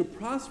 plans to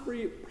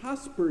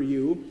prosper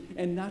you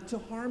and not to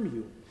harm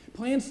you,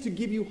 plans to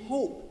give you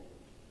hope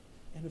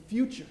and a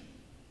future."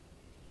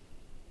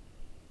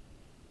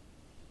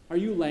 Are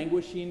you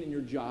languishing in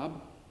your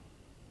job?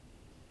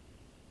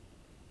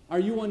 Are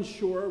you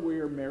unsure where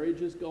your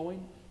marriage is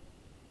going?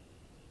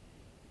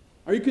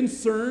 Are you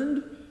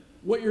concerned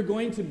what you're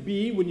going to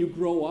be when you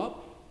grow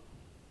up?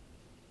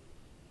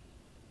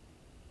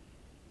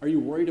 Are you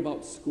worried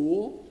about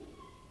school?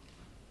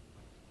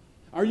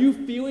 Are you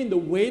feeling the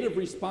weight of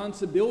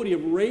responsibility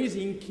of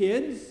raising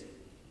kids?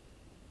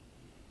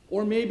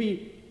 Or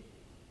maybe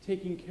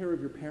taking care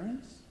of your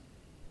parents?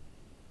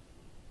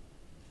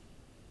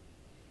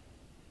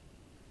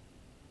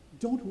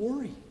 don't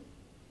worry.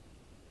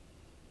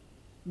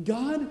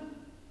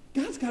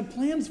 God's got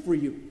plans for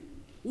you.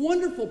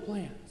 Wonderful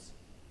plans.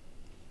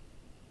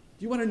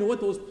 Do you want to know what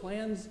those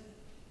plans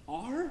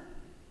are?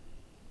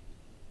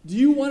 Do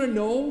you want to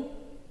know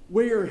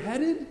where you're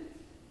headed?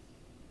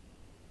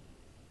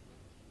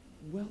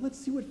 Well, let's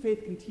see what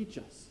faith can teach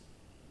us.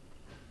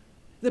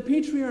 The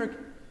patriarch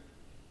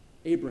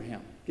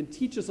Abraham can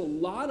teach us a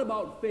lot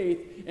about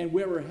faith and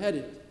where we're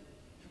headed.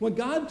 When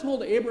God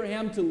told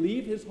Abraham to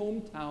leave his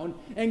hometown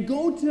and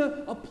go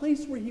to a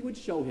place where he would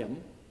show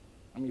him,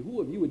 I mean,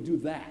 who of you would do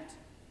that?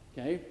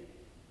 Okay?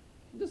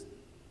 Just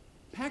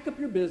pack up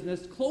your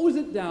business, close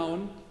it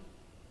down,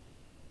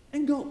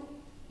 and go.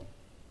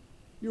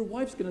 Your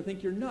wife's going to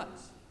think you're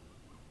nuts.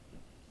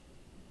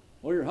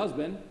 Or your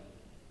husband.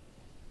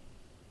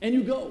 And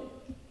you go.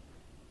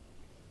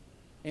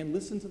 And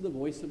listen to the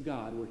voice of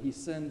God where he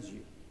sends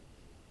you.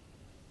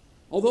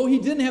 Although he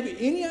didn't have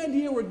any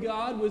idea where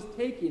God was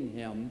taking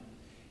him,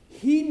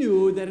 he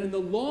knew that in the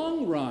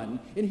long run,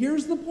 and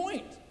here's the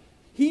point,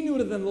 he knew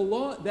that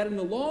in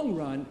the long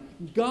run,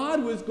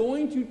 God was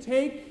going to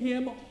take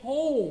him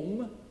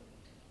home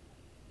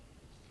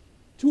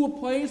to a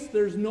place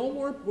where there's no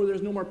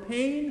more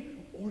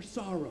pain or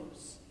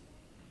sorrows.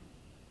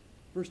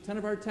 Verse 10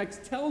 of our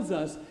text tells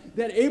us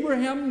that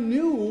Abraham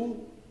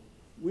knew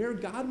where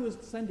God was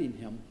sending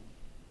him.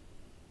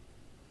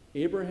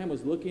 Abraham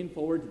was looking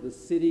forward to the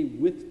city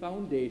with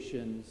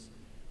foundations,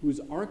 whose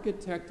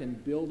architect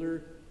and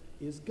builder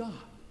is God.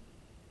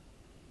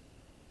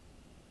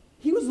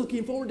 He was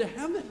looking forward to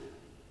heaven.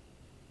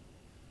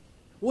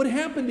 What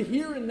happened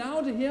here and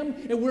now to him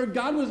and where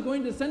God was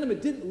going to send him,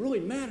 it didn't really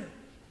matter.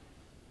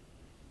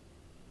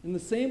 In the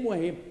same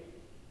way,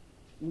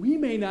 we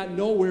may not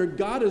know where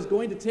God is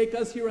going to take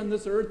us here on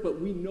this earth,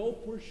 but we know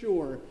for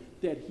sure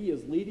that he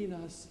is leading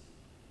us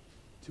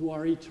to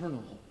our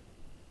eternal home.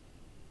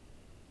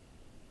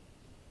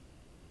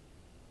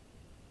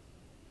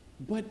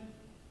 But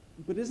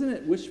isn't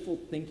it wishful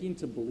thinking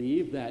to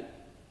believe that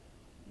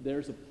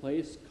there's a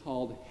place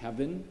called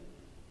heaven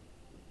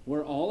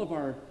where all of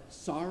our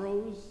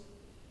sorrows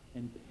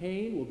and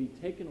pain will be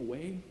taken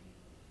away?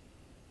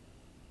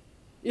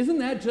 Isn't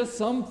that just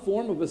some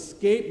form of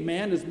escape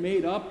man has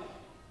made up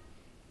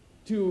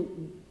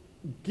to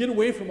get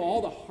away from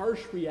all the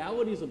harsh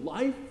realities of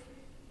life?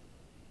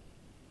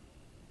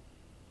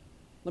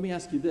 Let me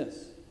ask you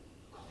this.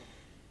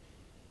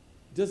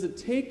 Does it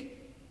take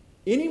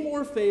any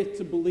more faith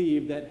to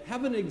believe that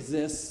heaven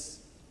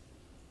exists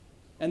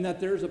and that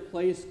there's a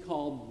place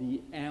called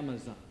the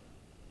Amazon?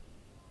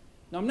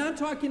 Now, I'm not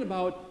talking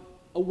about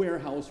a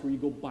warehouse where you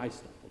go buy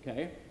stuff,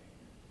 okay?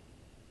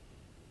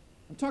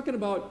 I'm talking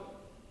about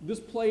this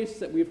place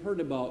that we've heard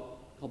about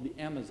called the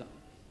Amazon.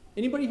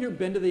 Anybody here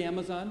been to the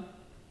Amazon?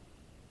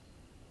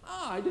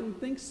 I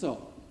didn't think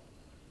so.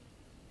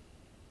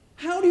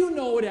 How do you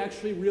know it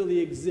actually really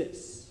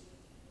exists?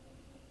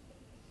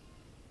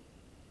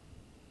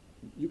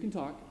 You can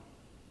talk.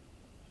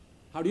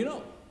 How do you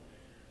know?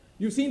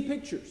 You've seen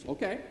pictures,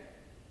 okay.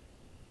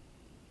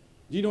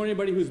 Do you know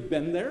anybody who's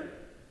been there?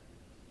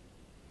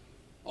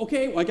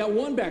 Okay, well, I got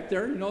one back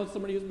there. You know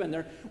somebody who's been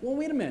there. Well,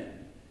 wait a minute,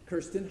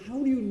 Kirsten,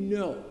 how do you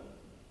know?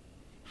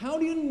 How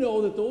do you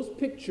know that those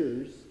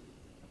pictures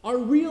are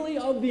really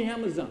of the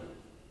Amazon?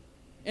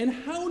 And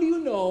how do you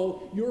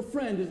know your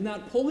friend is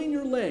not pulling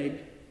your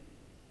leg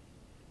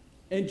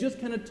and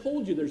just kind of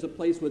told you there's a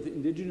place with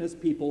indigenous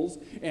peoples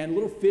and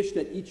little fish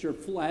that eat your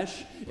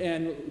flesh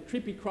and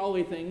creepy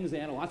crawly things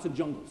and lots of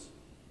jungles?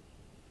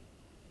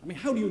 I mean,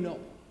 how do you know?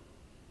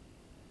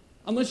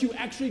 Unless you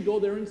actually go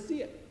there and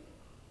see it.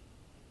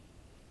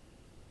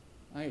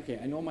 Okay,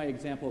 I know my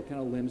example kind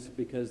of limps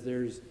because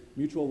there's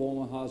Mutual of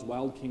Omaha's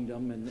Wild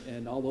Kingdom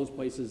and all those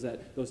places,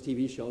 that those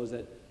TV shows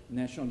that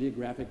National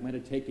Geographic might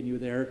have taken you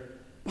there.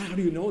 But how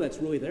do you know that's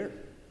really there?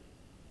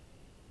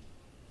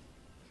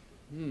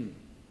 You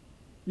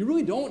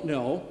really don't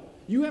know.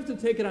 You have to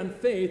take it on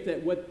faith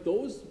that what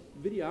those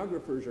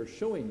videographers are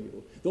showing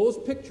you, those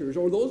pictures,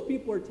 or those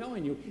people are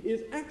telling you,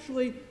 is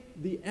actually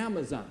the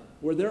Amazon,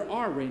 where there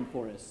are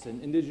rainforests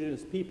and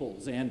indigenous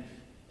peoples and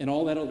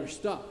all that other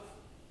stuff.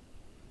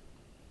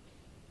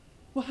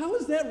 Well, how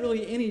is that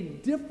really any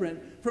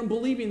different from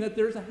believing that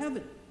there's a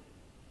heaven?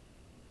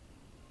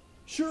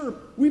 Sure,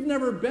 we've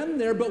never been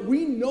there, but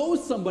we know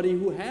somebody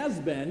who has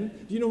been.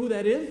 Do you know who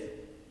that is?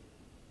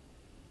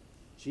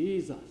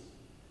 Jesus.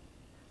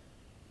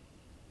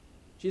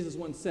 Jesus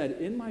once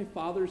said, "In my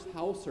Father's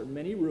house are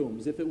many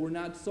rooms. If it were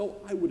not so,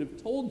 I would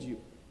have told you.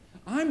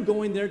 I'm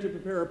going there to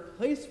prepare a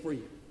place for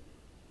you."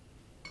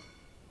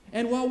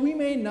 And while we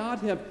may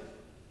not have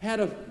had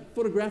a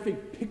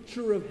photographic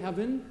picture of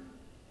heaven,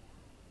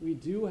 we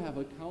do have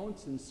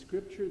accounts in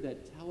Scripture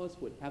that tell us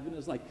what heaven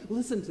is like.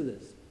 Listen to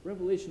this.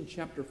 Revelation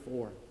chapter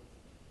 4.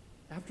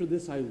 "After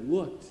this I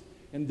looked,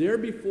 and there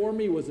before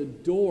me was a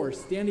door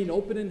standing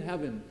open in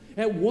heaven.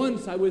 At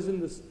once I was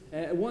in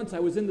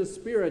the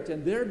Spirit,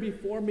 and there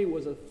before me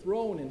was a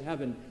throne in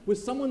heaven with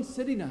someone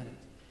sitting on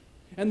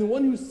it. And the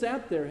one who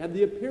sat there had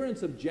the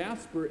appearance of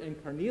jasper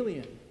and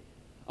carnelian.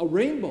 A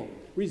rainbow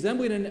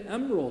resembling an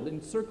emerald,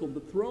 encircled the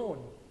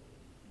throne.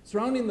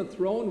 Surrounding the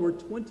throne were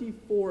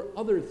 24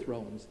 other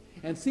thrones,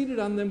 and seated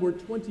on them were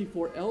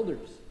 24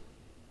 elders.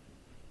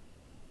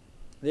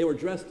 They were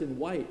dressed in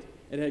white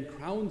and had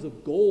crowns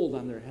of gold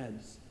on their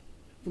heads.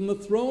 From the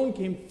throne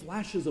came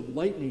flashes of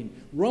lightning,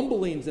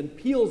 rumblings, and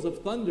peals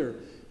of thunder.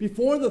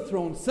 Before the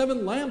throne,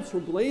 7 lamps were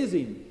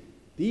blazing.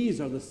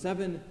 These are the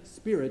 7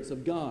 spirits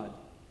of God.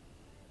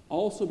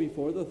 Also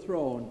before the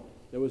throne,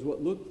 there was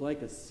what looked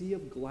like a sea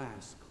of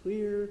glass,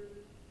 clear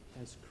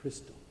as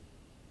crystal.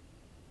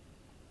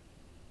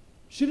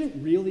 Should it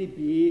really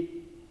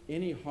be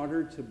any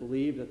harder to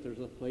believe that there's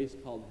a place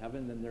called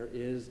heaven than there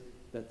is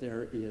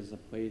a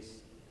place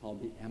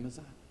called the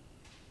Amazon?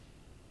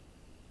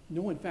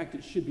 No, in fact,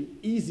 it should be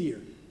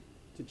easier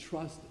to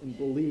trust and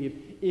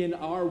believe in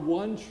our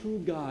one true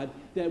God,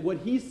 that what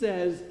he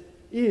says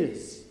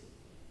is,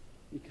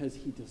 because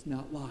he does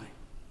not lie.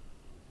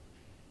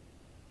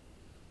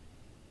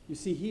 You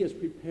see, he has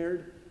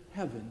prepared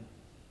heaven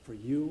for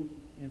you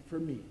and for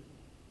me.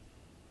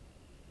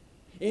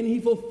 And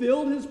he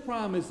fulfilled his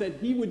promise that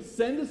he would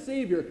send a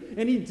Savior,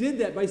 and he did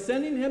that by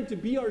sending him to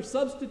be our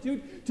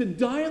substitute, to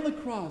die on the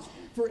cross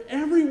for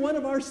every one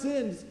of our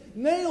sins,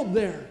 nailed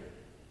there.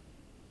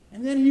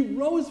 And then he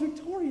rose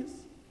victorious.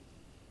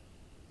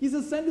 He's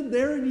ascended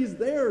there, and he's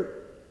there,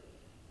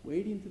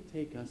 waiting to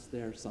take us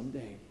there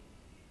someday.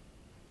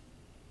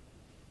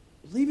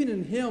 Believing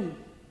in him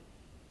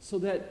so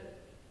that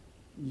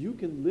you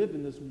can live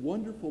in this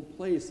wonderful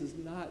place is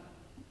not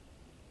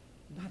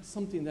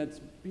something that's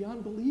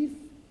beyond belief.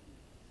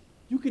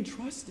 You can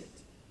trust it.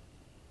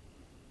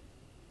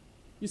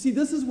 You see,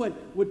 this is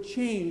what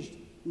changed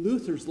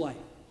Luther's life.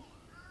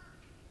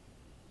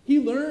 He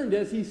learned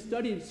as he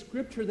studied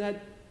Scripture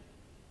that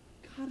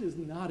God is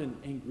not an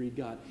angry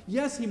God.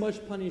 Yes, he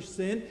must punish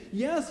sin.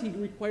 Yes, he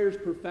requires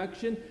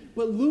perfection.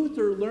 But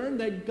Luther learned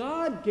that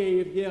God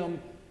gave him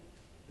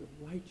the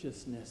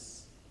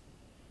righteousness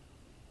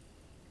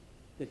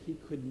that he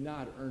could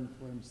not earn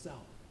for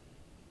himself.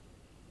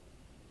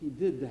 He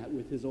did that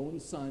with his own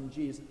son,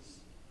 Jesus.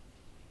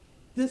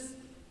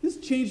 This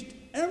changed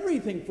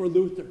everything for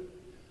Luther.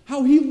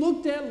 How he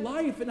looked at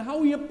life and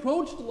how he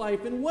approached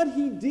life and what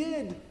he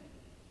did.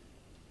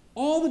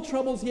 All the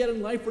troubles he had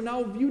in life were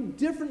now viewed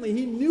differently.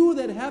 He knew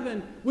that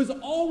heaven was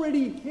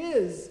already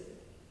his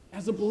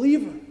as a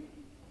believer.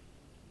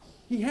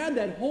 He had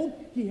that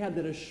hope. He had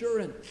that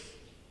assurance.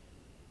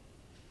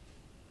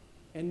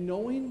 And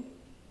knowing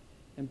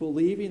and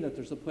believing that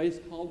there's a place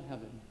called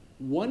heaven,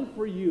 one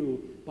for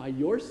you by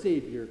your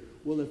Savior,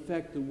 will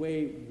affect the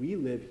way we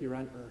live here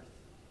on earth.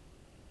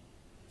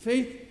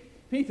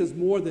 Faith is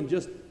more than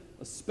just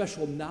a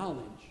special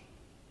knowledge.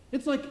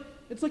 It's like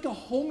a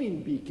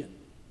homing beacon.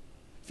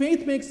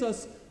 Faith makes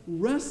us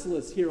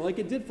restless here, like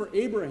it did for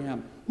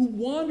Abraham, who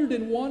wandered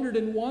and wandered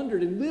and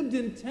wandered and lived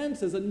in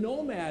tents as a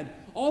nomad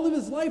all of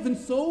his life, and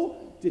so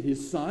did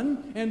his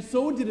son, and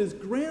so did his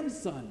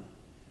grandson.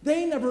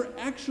 They never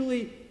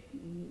actually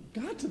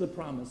got to the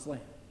promised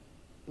land,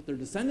 but their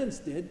descendants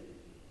did.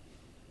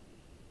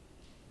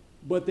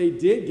 But they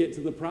did get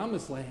to the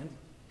promised land,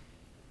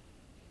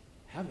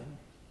 heaven.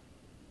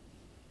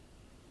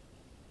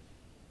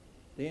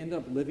 They end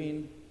up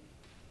living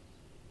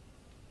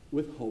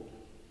with hope.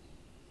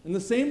 In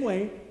the same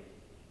way,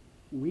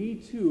 we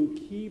too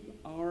keep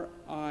our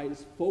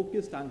eyes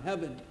focused on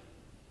heaven.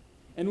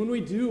 And when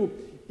we do,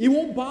 it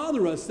won't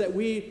bother us that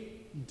we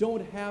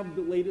don't have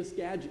the latest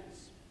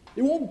gadgets.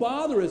 It won't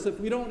bother us if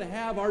we don't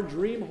have our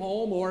dream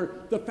home or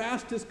the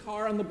fastest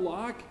car on the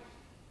block.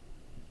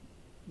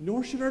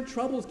 Nor should our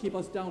troubles keep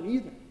us down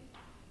either.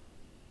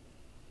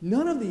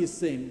 None of these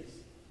things,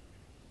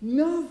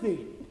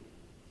 nothing,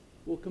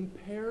 will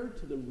compare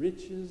to the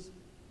riches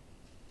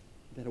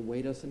that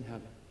await us in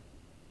heaven.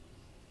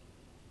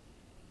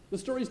 The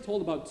story is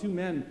told about 2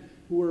 men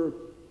who were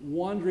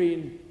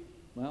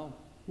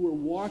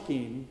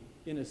walking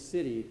in a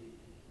city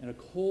in a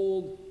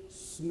cold,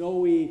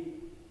 snowy,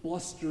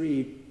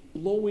 blustery,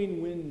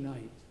 blowing wind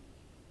night.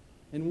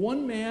 And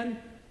one man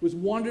was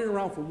wandering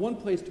around from one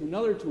place to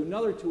another, to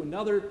another, to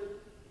another,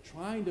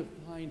 trying to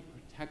find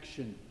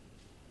protection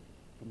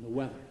from the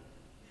weather.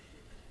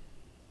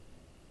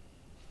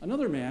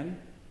 Another man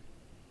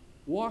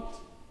walked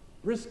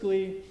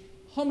briskly,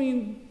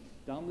 humming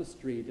down the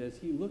street as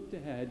he looked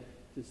ahead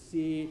to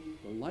see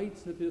the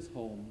lights of his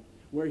home,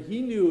 where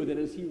he knew that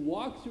as he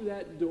walked through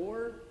that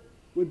door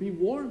would be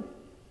warmth,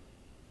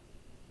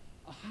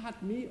 a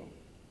hot meal,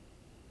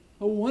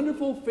 a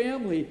wonderful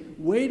family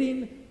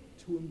waiting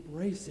to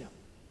embrace him.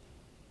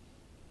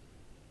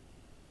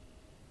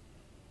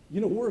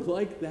 You know, we're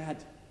like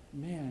that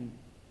man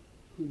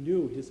who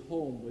knew his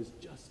home was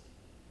just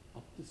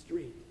up the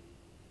street.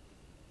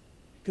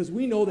 Because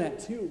we know that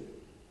too.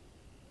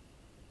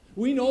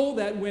 We know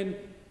that when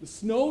the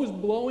snow is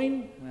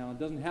blowing, well, it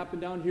doesn't happen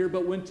down here,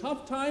 but when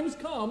tough times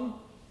come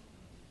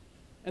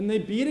and they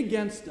beat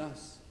against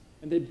us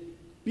and they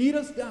beat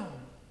us down,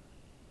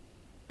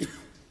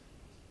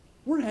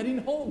 we're heading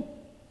home.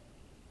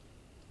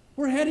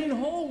 We're heading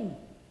home.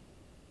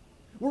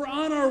 We're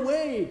on our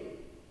way.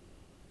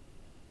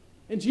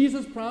 And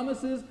Jesus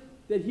promises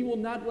that he will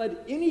not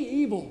let any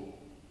evil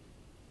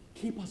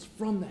keep us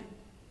from that.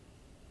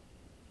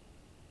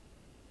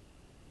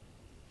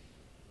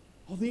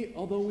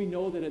 Although we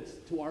know that it's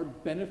to our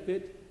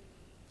benefit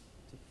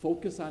to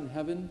focus on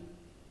heaven,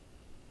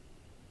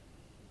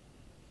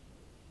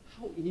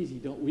 how easy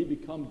don't we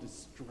become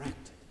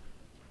distracted?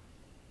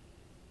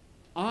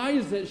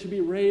 Eyes that should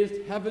be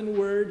raised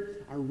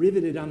heavenward are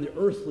riveted on the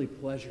earthly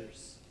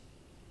pleasures.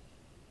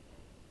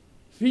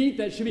 Feet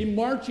that should be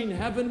marching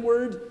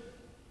heavenward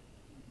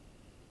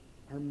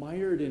are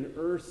mired in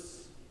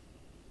earth's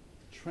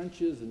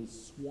trenches and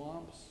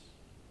swamps.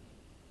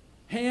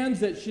 Hands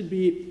that should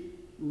be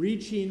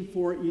reaching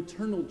for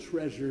eternal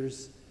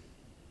treasures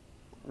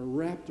are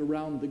wrapped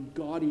around the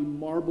gaudy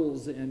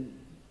marbles and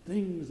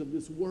things of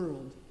this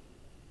world.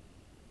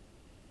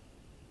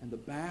 And the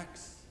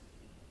backs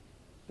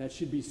that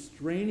should be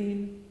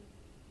straining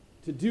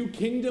to do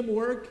kingdom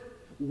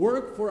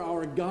work for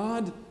our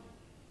God,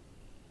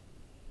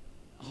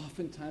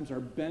 oftentimes are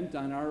bent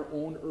on our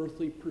own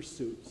earthly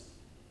pursuits.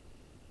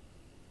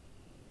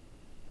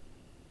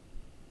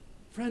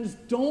 Friends,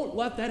 don't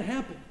let that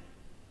happen,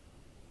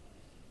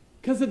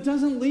 because it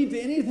doesn't lead to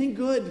anything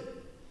good.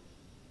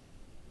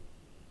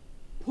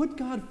 Put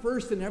God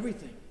first in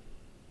everything.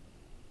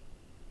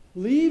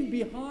 Leave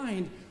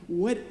behind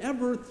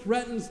whatever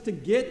threatens to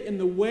get in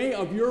the way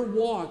of your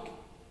walk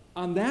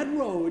on that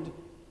road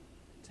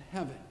to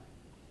heaven.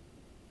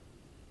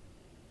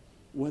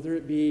 Whether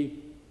it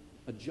be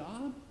a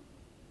job,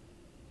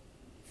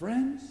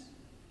 friends,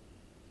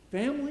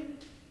 family,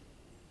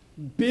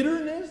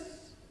 bitterness,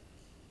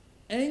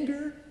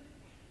 anger.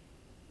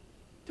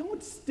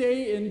 Don't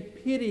stay in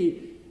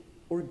pity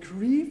or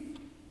grief.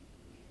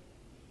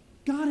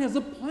 God has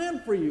a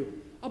plan for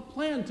you, a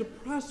plan to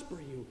prosper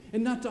you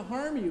and not to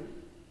harm you.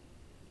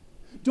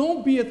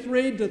 Don't be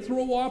afraid to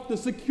throw off the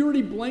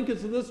security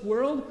blankets of this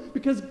world,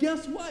 because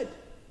guess what?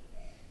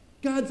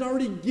 God's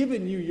already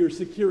given you your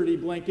security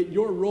blanket,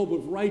 your robe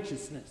of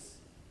righteousness.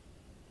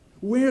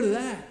 Wear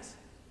that.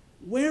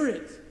 Wear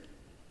it.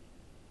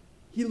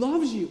 He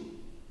loves you.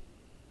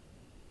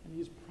 And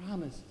he's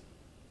promised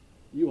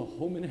you a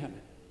home in heaven.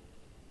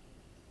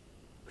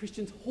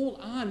 Christians,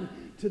 hold on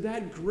to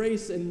that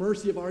grace and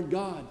mercy of our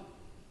God.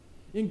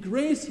 In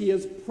grace, he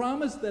has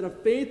promised that a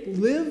faith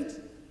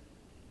lived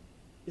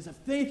is a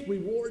faith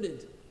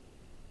rewarded.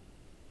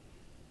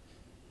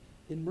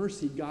 In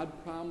mercy, God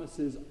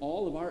promises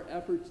all of our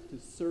efforts to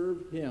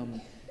serve him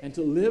and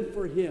to live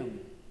for him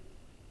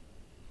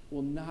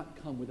will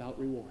not come without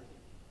reward.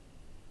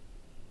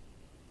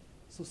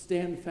 So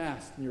stand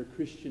fast in your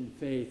Christian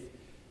faith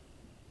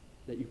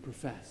that you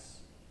profess.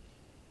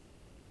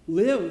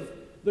 Live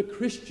the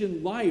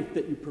Christian life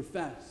that you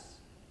profess.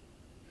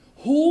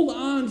 Hold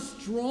on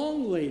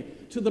strongly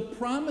to the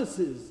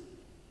promises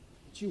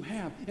that you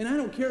have. And I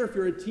don't care if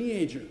you're a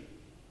teenager.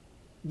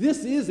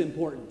 This is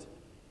important.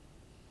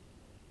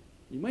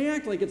 You may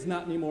act like it's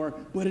not anymore,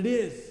 but it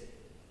is.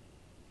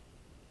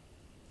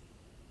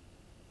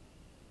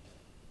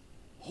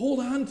 Hold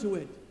on to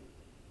it.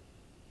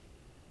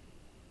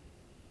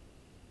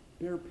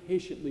 Bear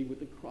patiently with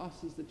the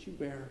crosses that you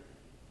bear,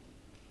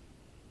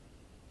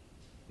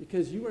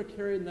 because you are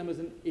carrying them as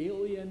an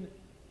alien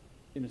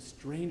in a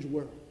strange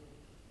world.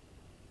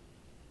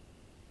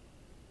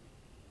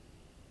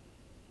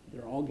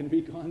 They're all going to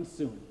be gone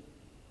soon.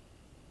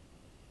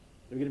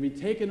 They're going to be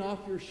taken off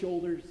your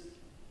shoulders,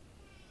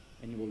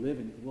 and you will live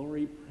in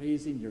glory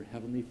praising your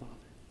heavenly Father.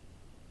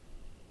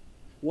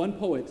 One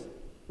poet,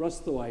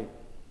 Rustoy,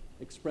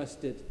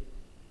 expressed it: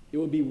 it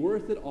will be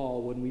worth it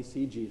all when we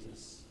see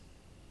Jesus.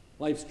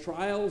 Life's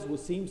trials will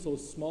seem so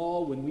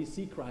small when we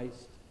see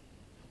Christ.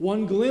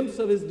 One glimpse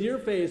of his dear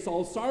face,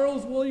 all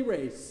sorrows will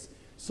erase.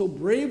 So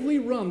bravely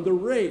run the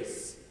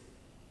race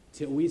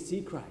till we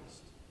see Christ.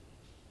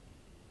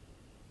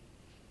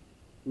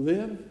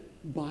 Live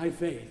by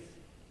faith,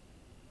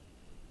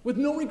 with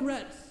no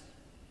regrets.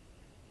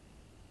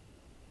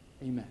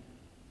 Amen.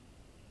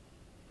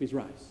 Please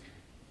rise.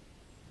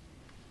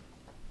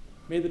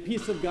 May the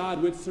peace of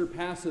God, which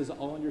surpasses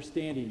all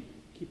understanding,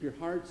 keep your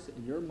hearts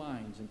and your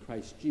minds in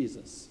Christ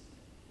Jesus.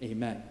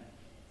 Amen.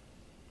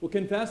 We'll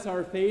confess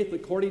our faith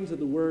according to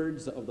the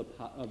words of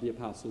the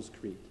Apostles'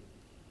 Creed.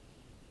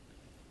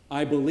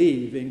 I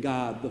believe in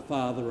God the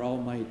Father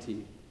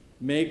Almighty,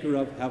 maker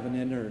of heaven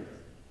and earth.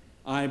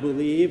 I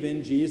believe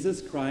in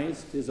Jesus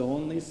Christ, his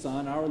only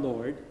Son, our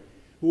Lord,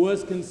 who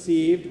was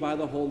conceived by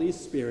the Holy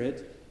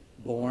Spirit,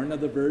 born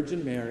of the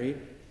Virgin Mary,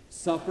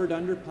 suffered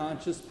under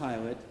Pontius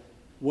Pilate,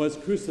 was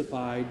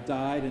crucified,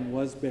 died, and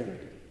was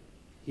buried.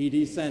 He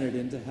descended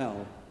into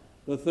hell.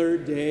 The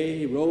third day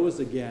he rose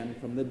again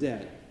from the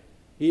dead.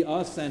 He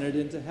ascended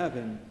into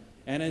heaven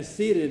and is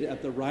seated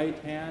at the right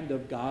hand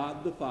of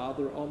God the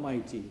Father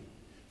Almighty.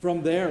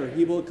 From there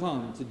he will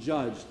come to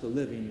judge the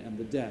living and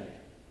the dead.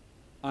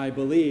 I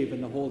believe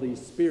in the Holy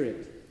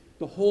Spirit,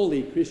 the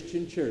holy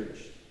Christian church,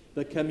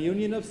 the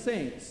communion of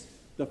saints,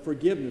 the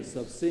forgiveness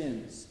of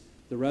sins,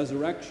 the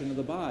resurrection of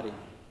the body,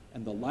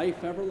 and the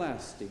life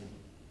everlasting.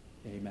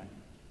 Amen.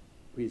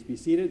 Please be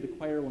seated. The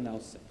choir will now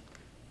sing.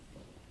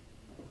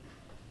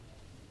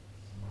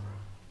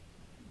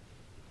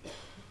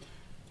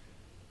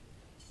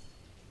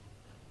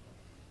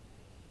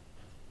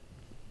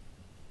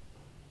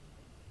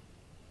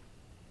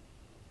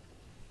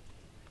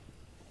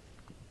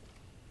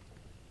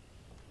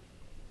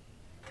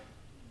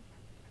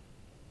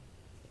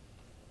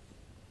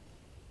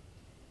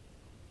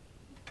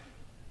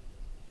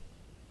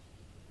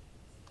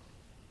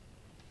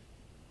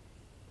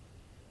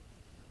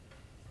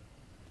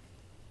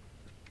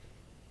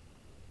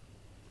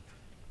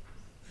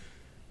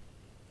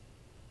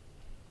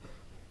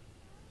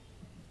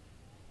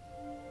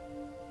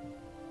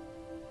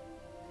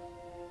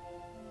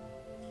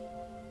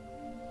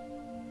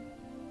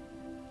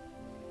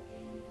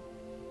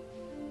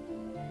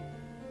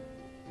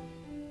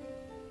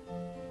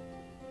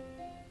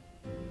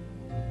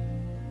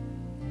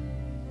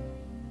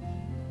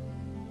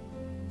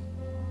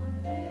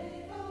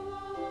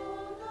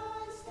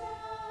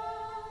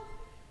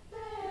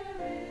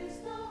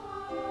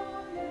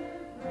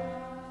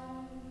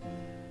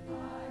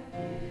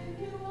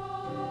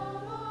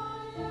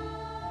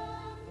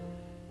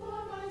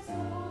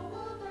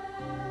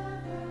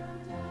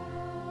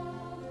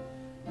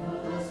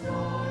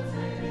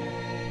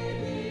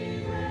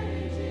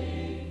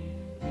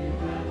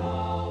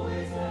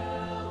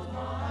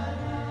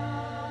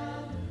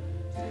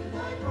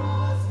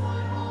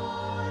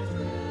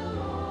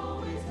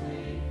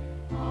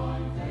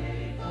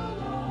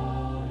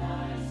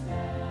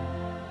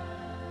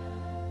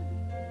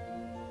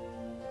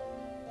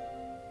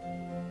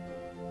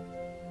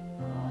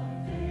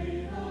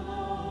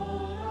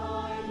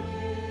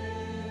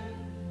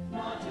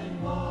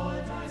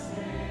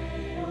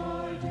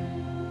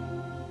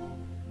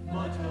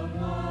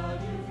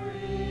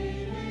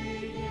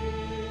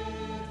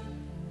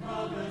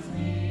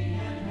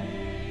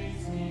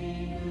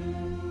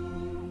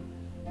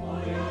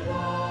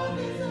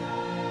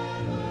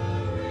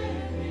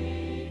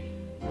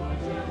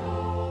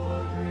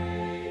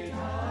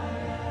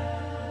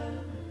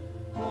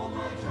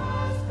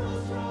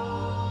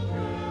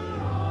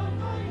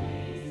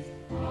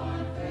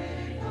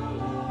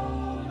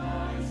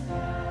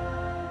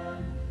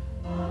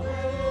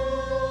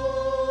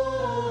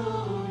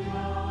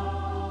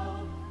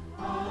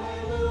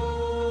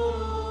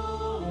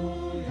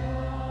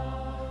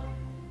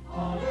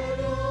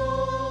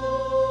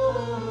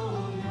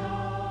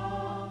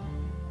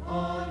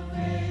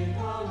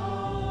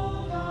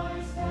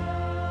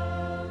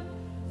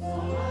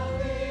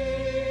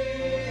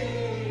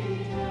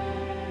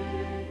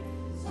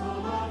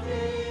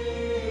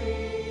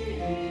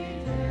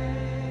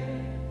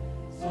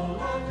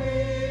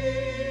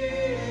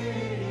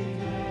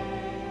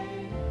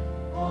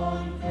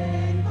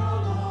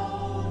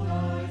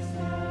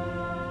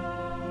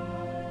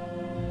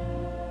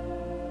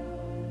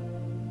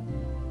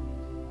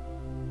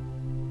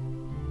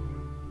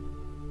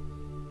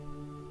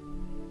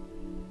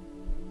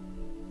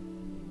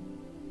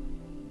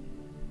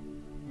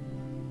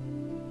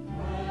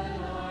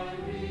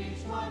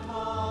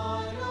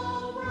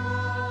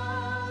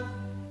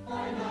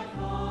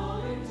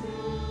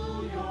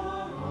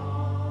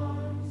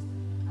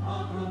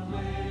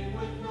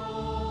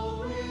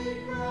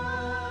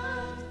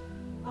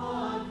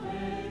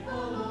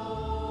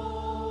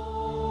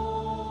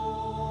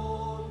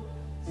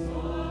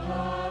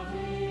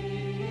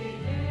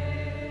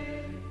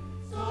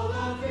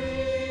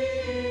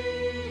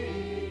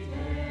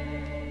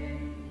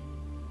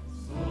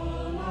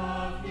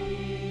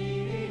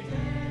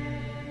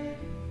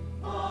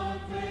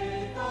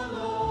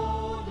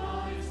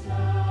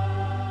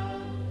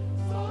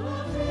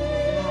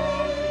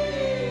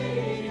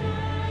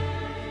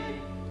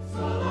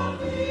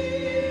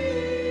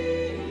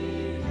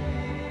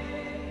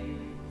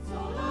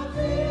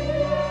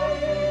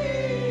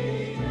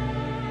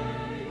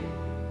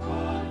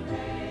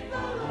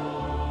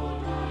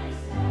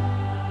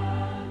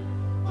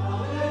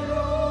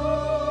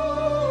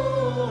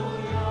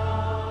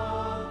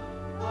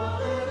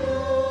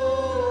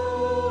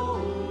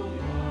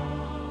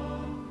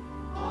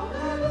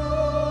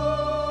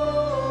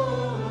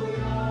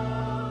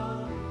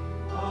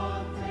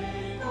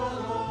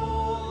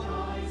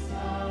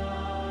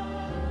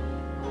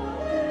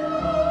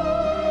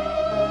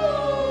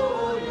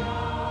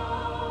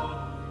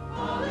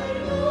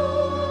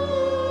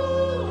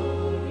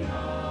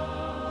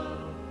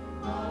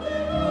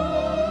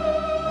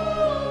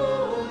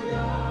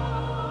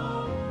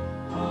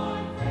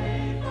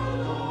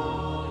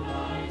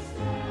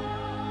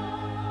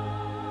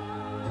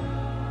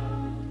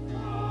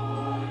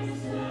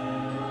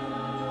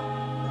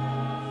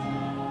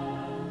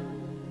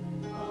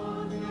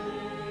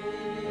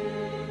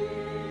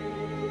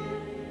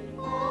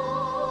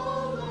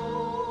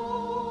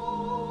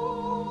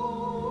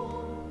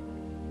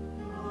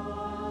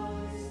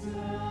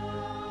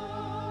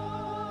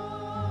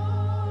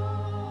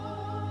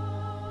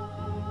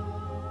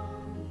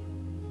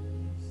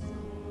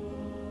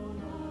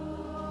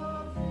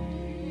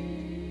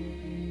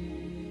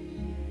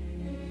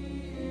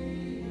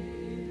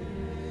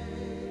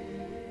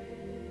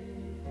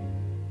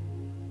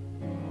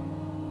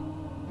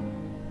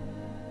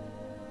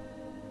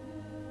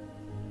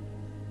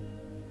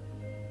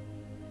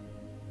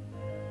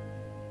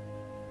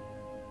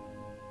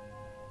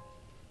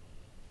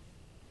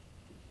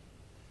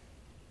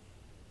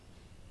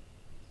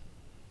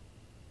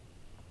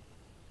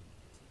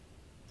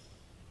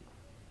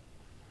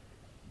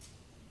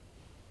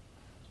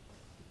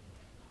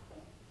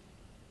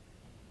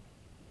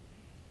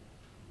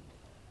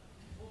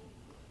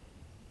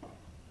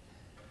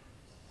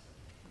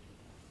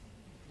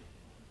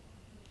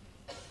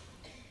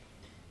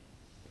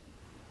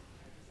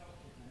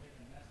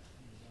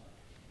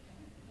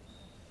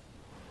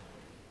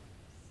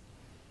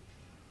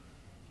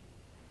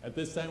 At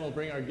this time, we'll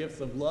bring our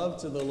gifts of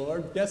love to the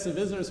Lord. Guests and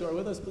visitors who are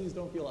with us, please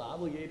don't feel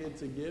obligated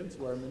to give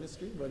to our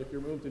ministry, but if you're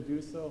moved to do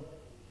so,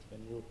 then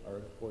you are,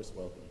 of course,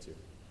 welcome to.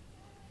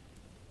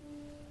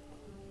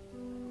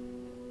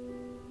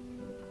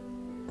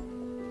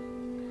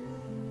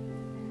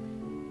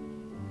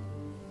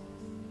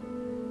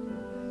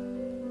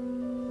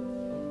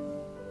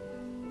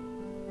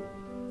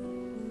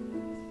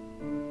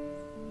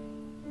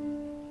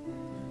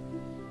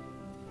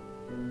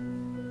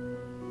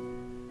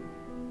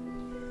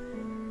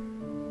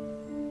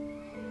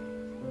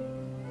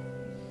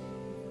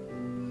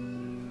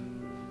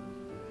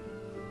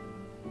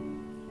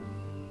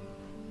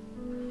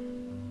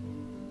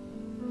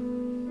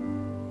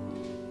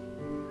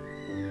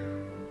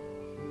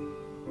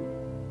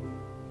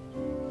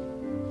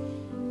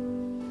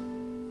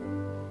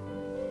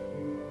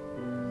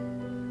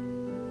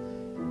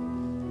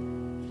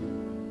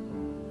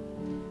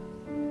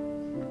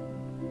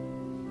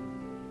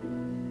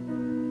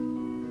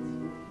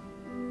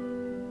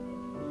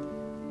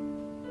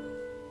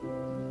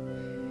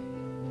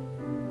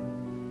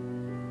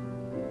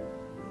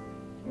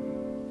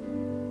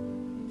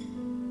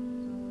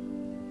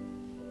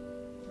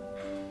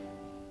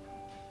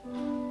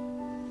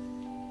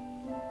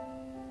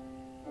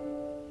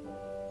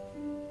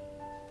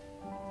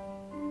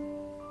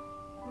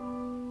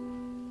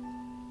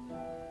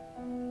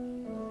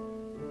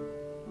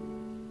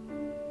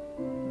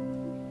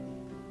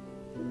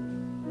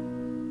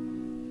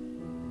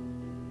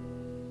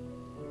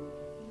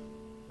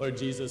 Lord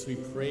Jesus, we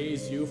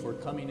praise you for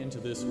coming into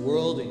this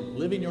world and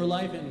living your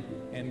life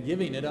and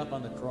giving it up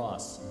on the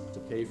cross to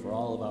pay for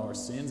all of our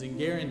sins and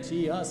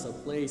guarantee us a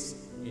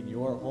place in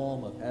your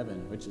home of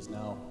heaven, which is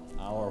now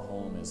our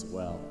home as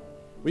well.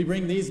 We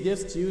bring these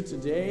gifts to you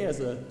today as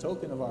a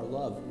token of our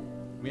love.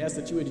 We ask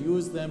that you would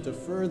use them to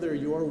further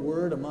your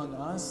word among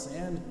us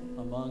and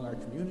among our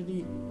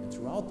community and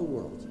throughout the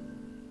world.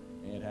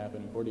 May it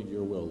happen according to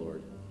your will,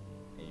 Lord.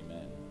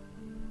 Amen.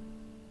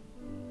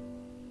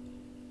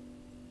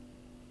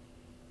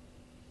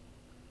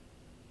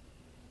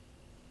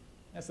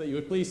 I ask that you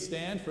would please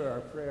stand for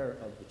our prayer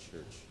of the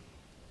church.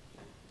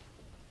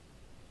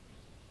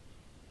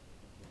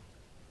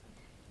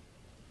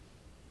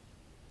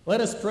 Let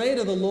us pray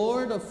to the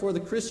Lord for the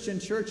Christian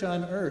church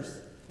on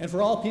earth and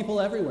for all people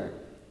everywhere,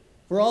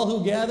 for all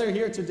who gather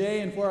here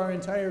today and for our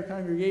entire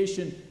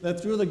congregation, that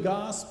through the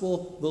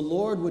gospel the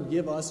Lord would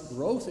give us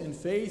growth in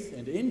faith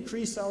and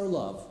increase our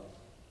love.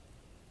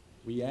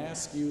 We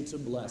ask you to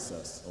bless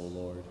us, O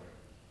Lord.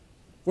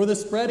 For the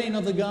spreading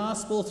of the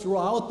gospel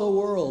throughout the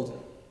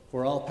world,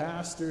 for all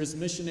pastors,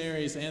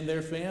 missionaries, and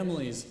their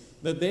families,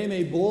 that they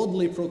may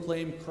boldly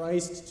proclaim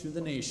Christ to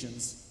the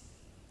nations.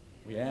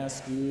 We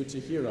ask you to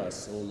hear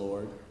us, O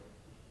Lord.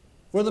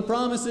 For the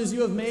promises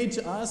you have made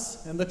to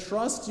us and the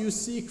trust you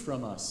seek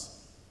from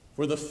us,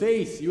 for the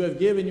faith you have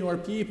given your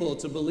people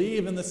to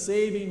believe in the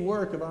saving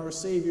work of our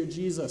Savior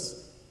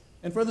Jesus,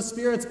 and for the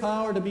Spirit's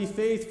power to be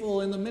faithful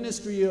in the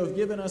ministry you have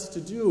given us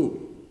to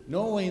do,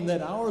 knowing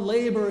that our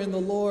labor in the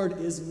Lord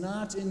is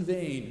not in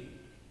vain.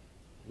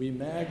 We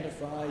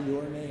magnify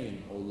your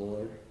name, O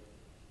Lord.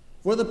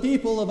 For the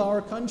people of our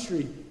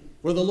country,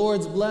 for the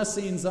Lord's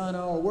blessings on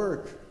our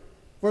work,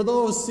 for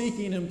those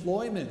seeking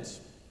employment,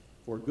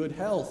 for good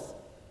health,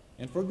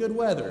 and for good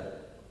weather,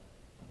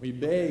 we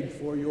beg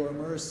for your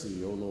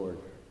mercy, O Lord.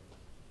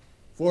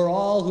 For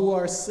all who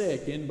are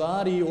sick in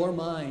body or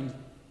mind,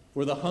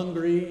 for the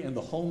hungry and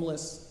the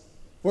homeless,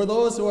 for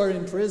those who are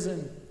in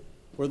prison,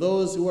 for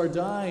those who are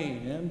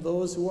dying and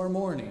those who are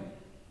mourning,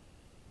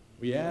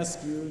 we ask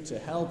you to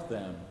help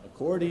them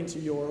according to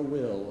your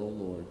will, O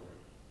Lord.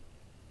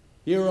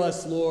 Hear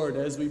us, Lord,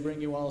 as we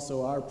bring you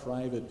also our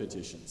private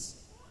petitions.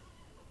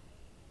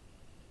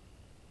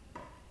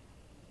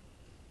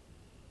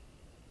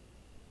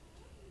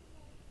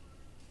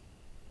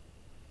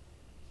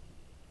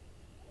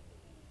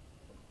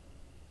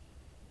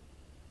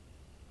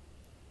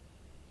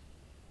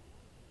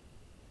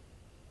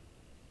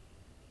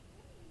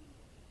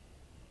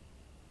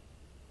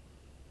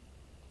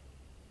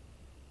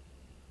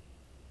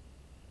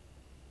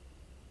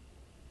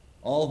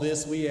 All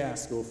this we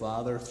ask, O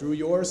Father, through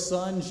your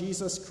Son,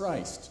 Jesus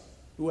Christ,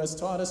 who has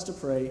taught us to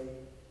pray.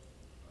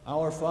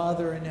 Our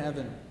Father in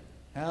heaven,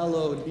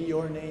 hallowed be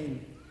your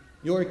name.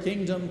 Your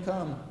kingdom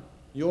come,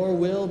 your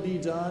will be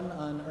done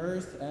on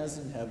earth as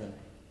in heaven.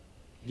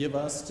 Give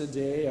us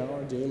today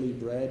our daily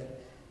bread.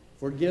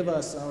 Forgive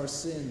us our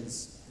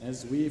sins,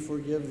 as we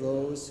forgive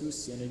those who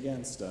sin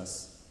against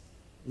us.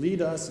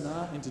 Lead us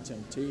not into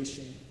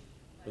temptation,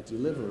 but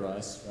deliver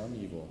us from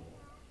evil.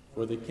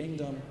 For the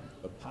kingdom,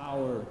 the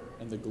power,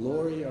 and the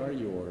glory are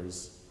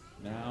yours,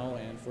 now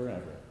and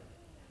forever.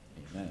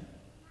 Amen.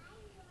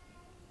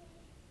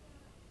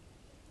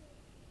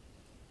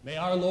 May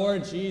our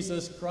Lord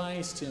Jesus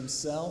Christ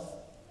himself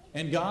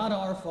and God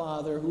our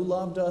Father, who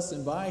loved us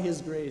and by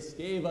his grace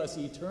gave us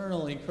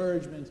eternal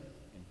encouragement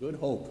and good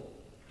hope,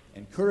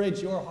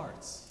 encourage your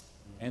hearts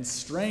and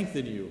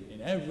strengthen you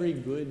in every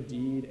good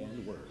deed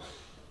and word.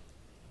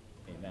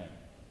 Amen.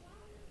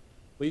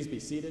 Please be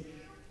seated.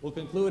 We'll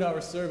conclude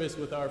our service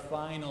with our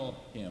final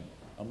hymn,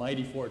 A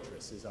Mighty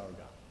Fortress is Our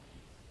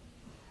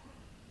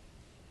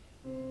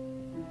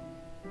God.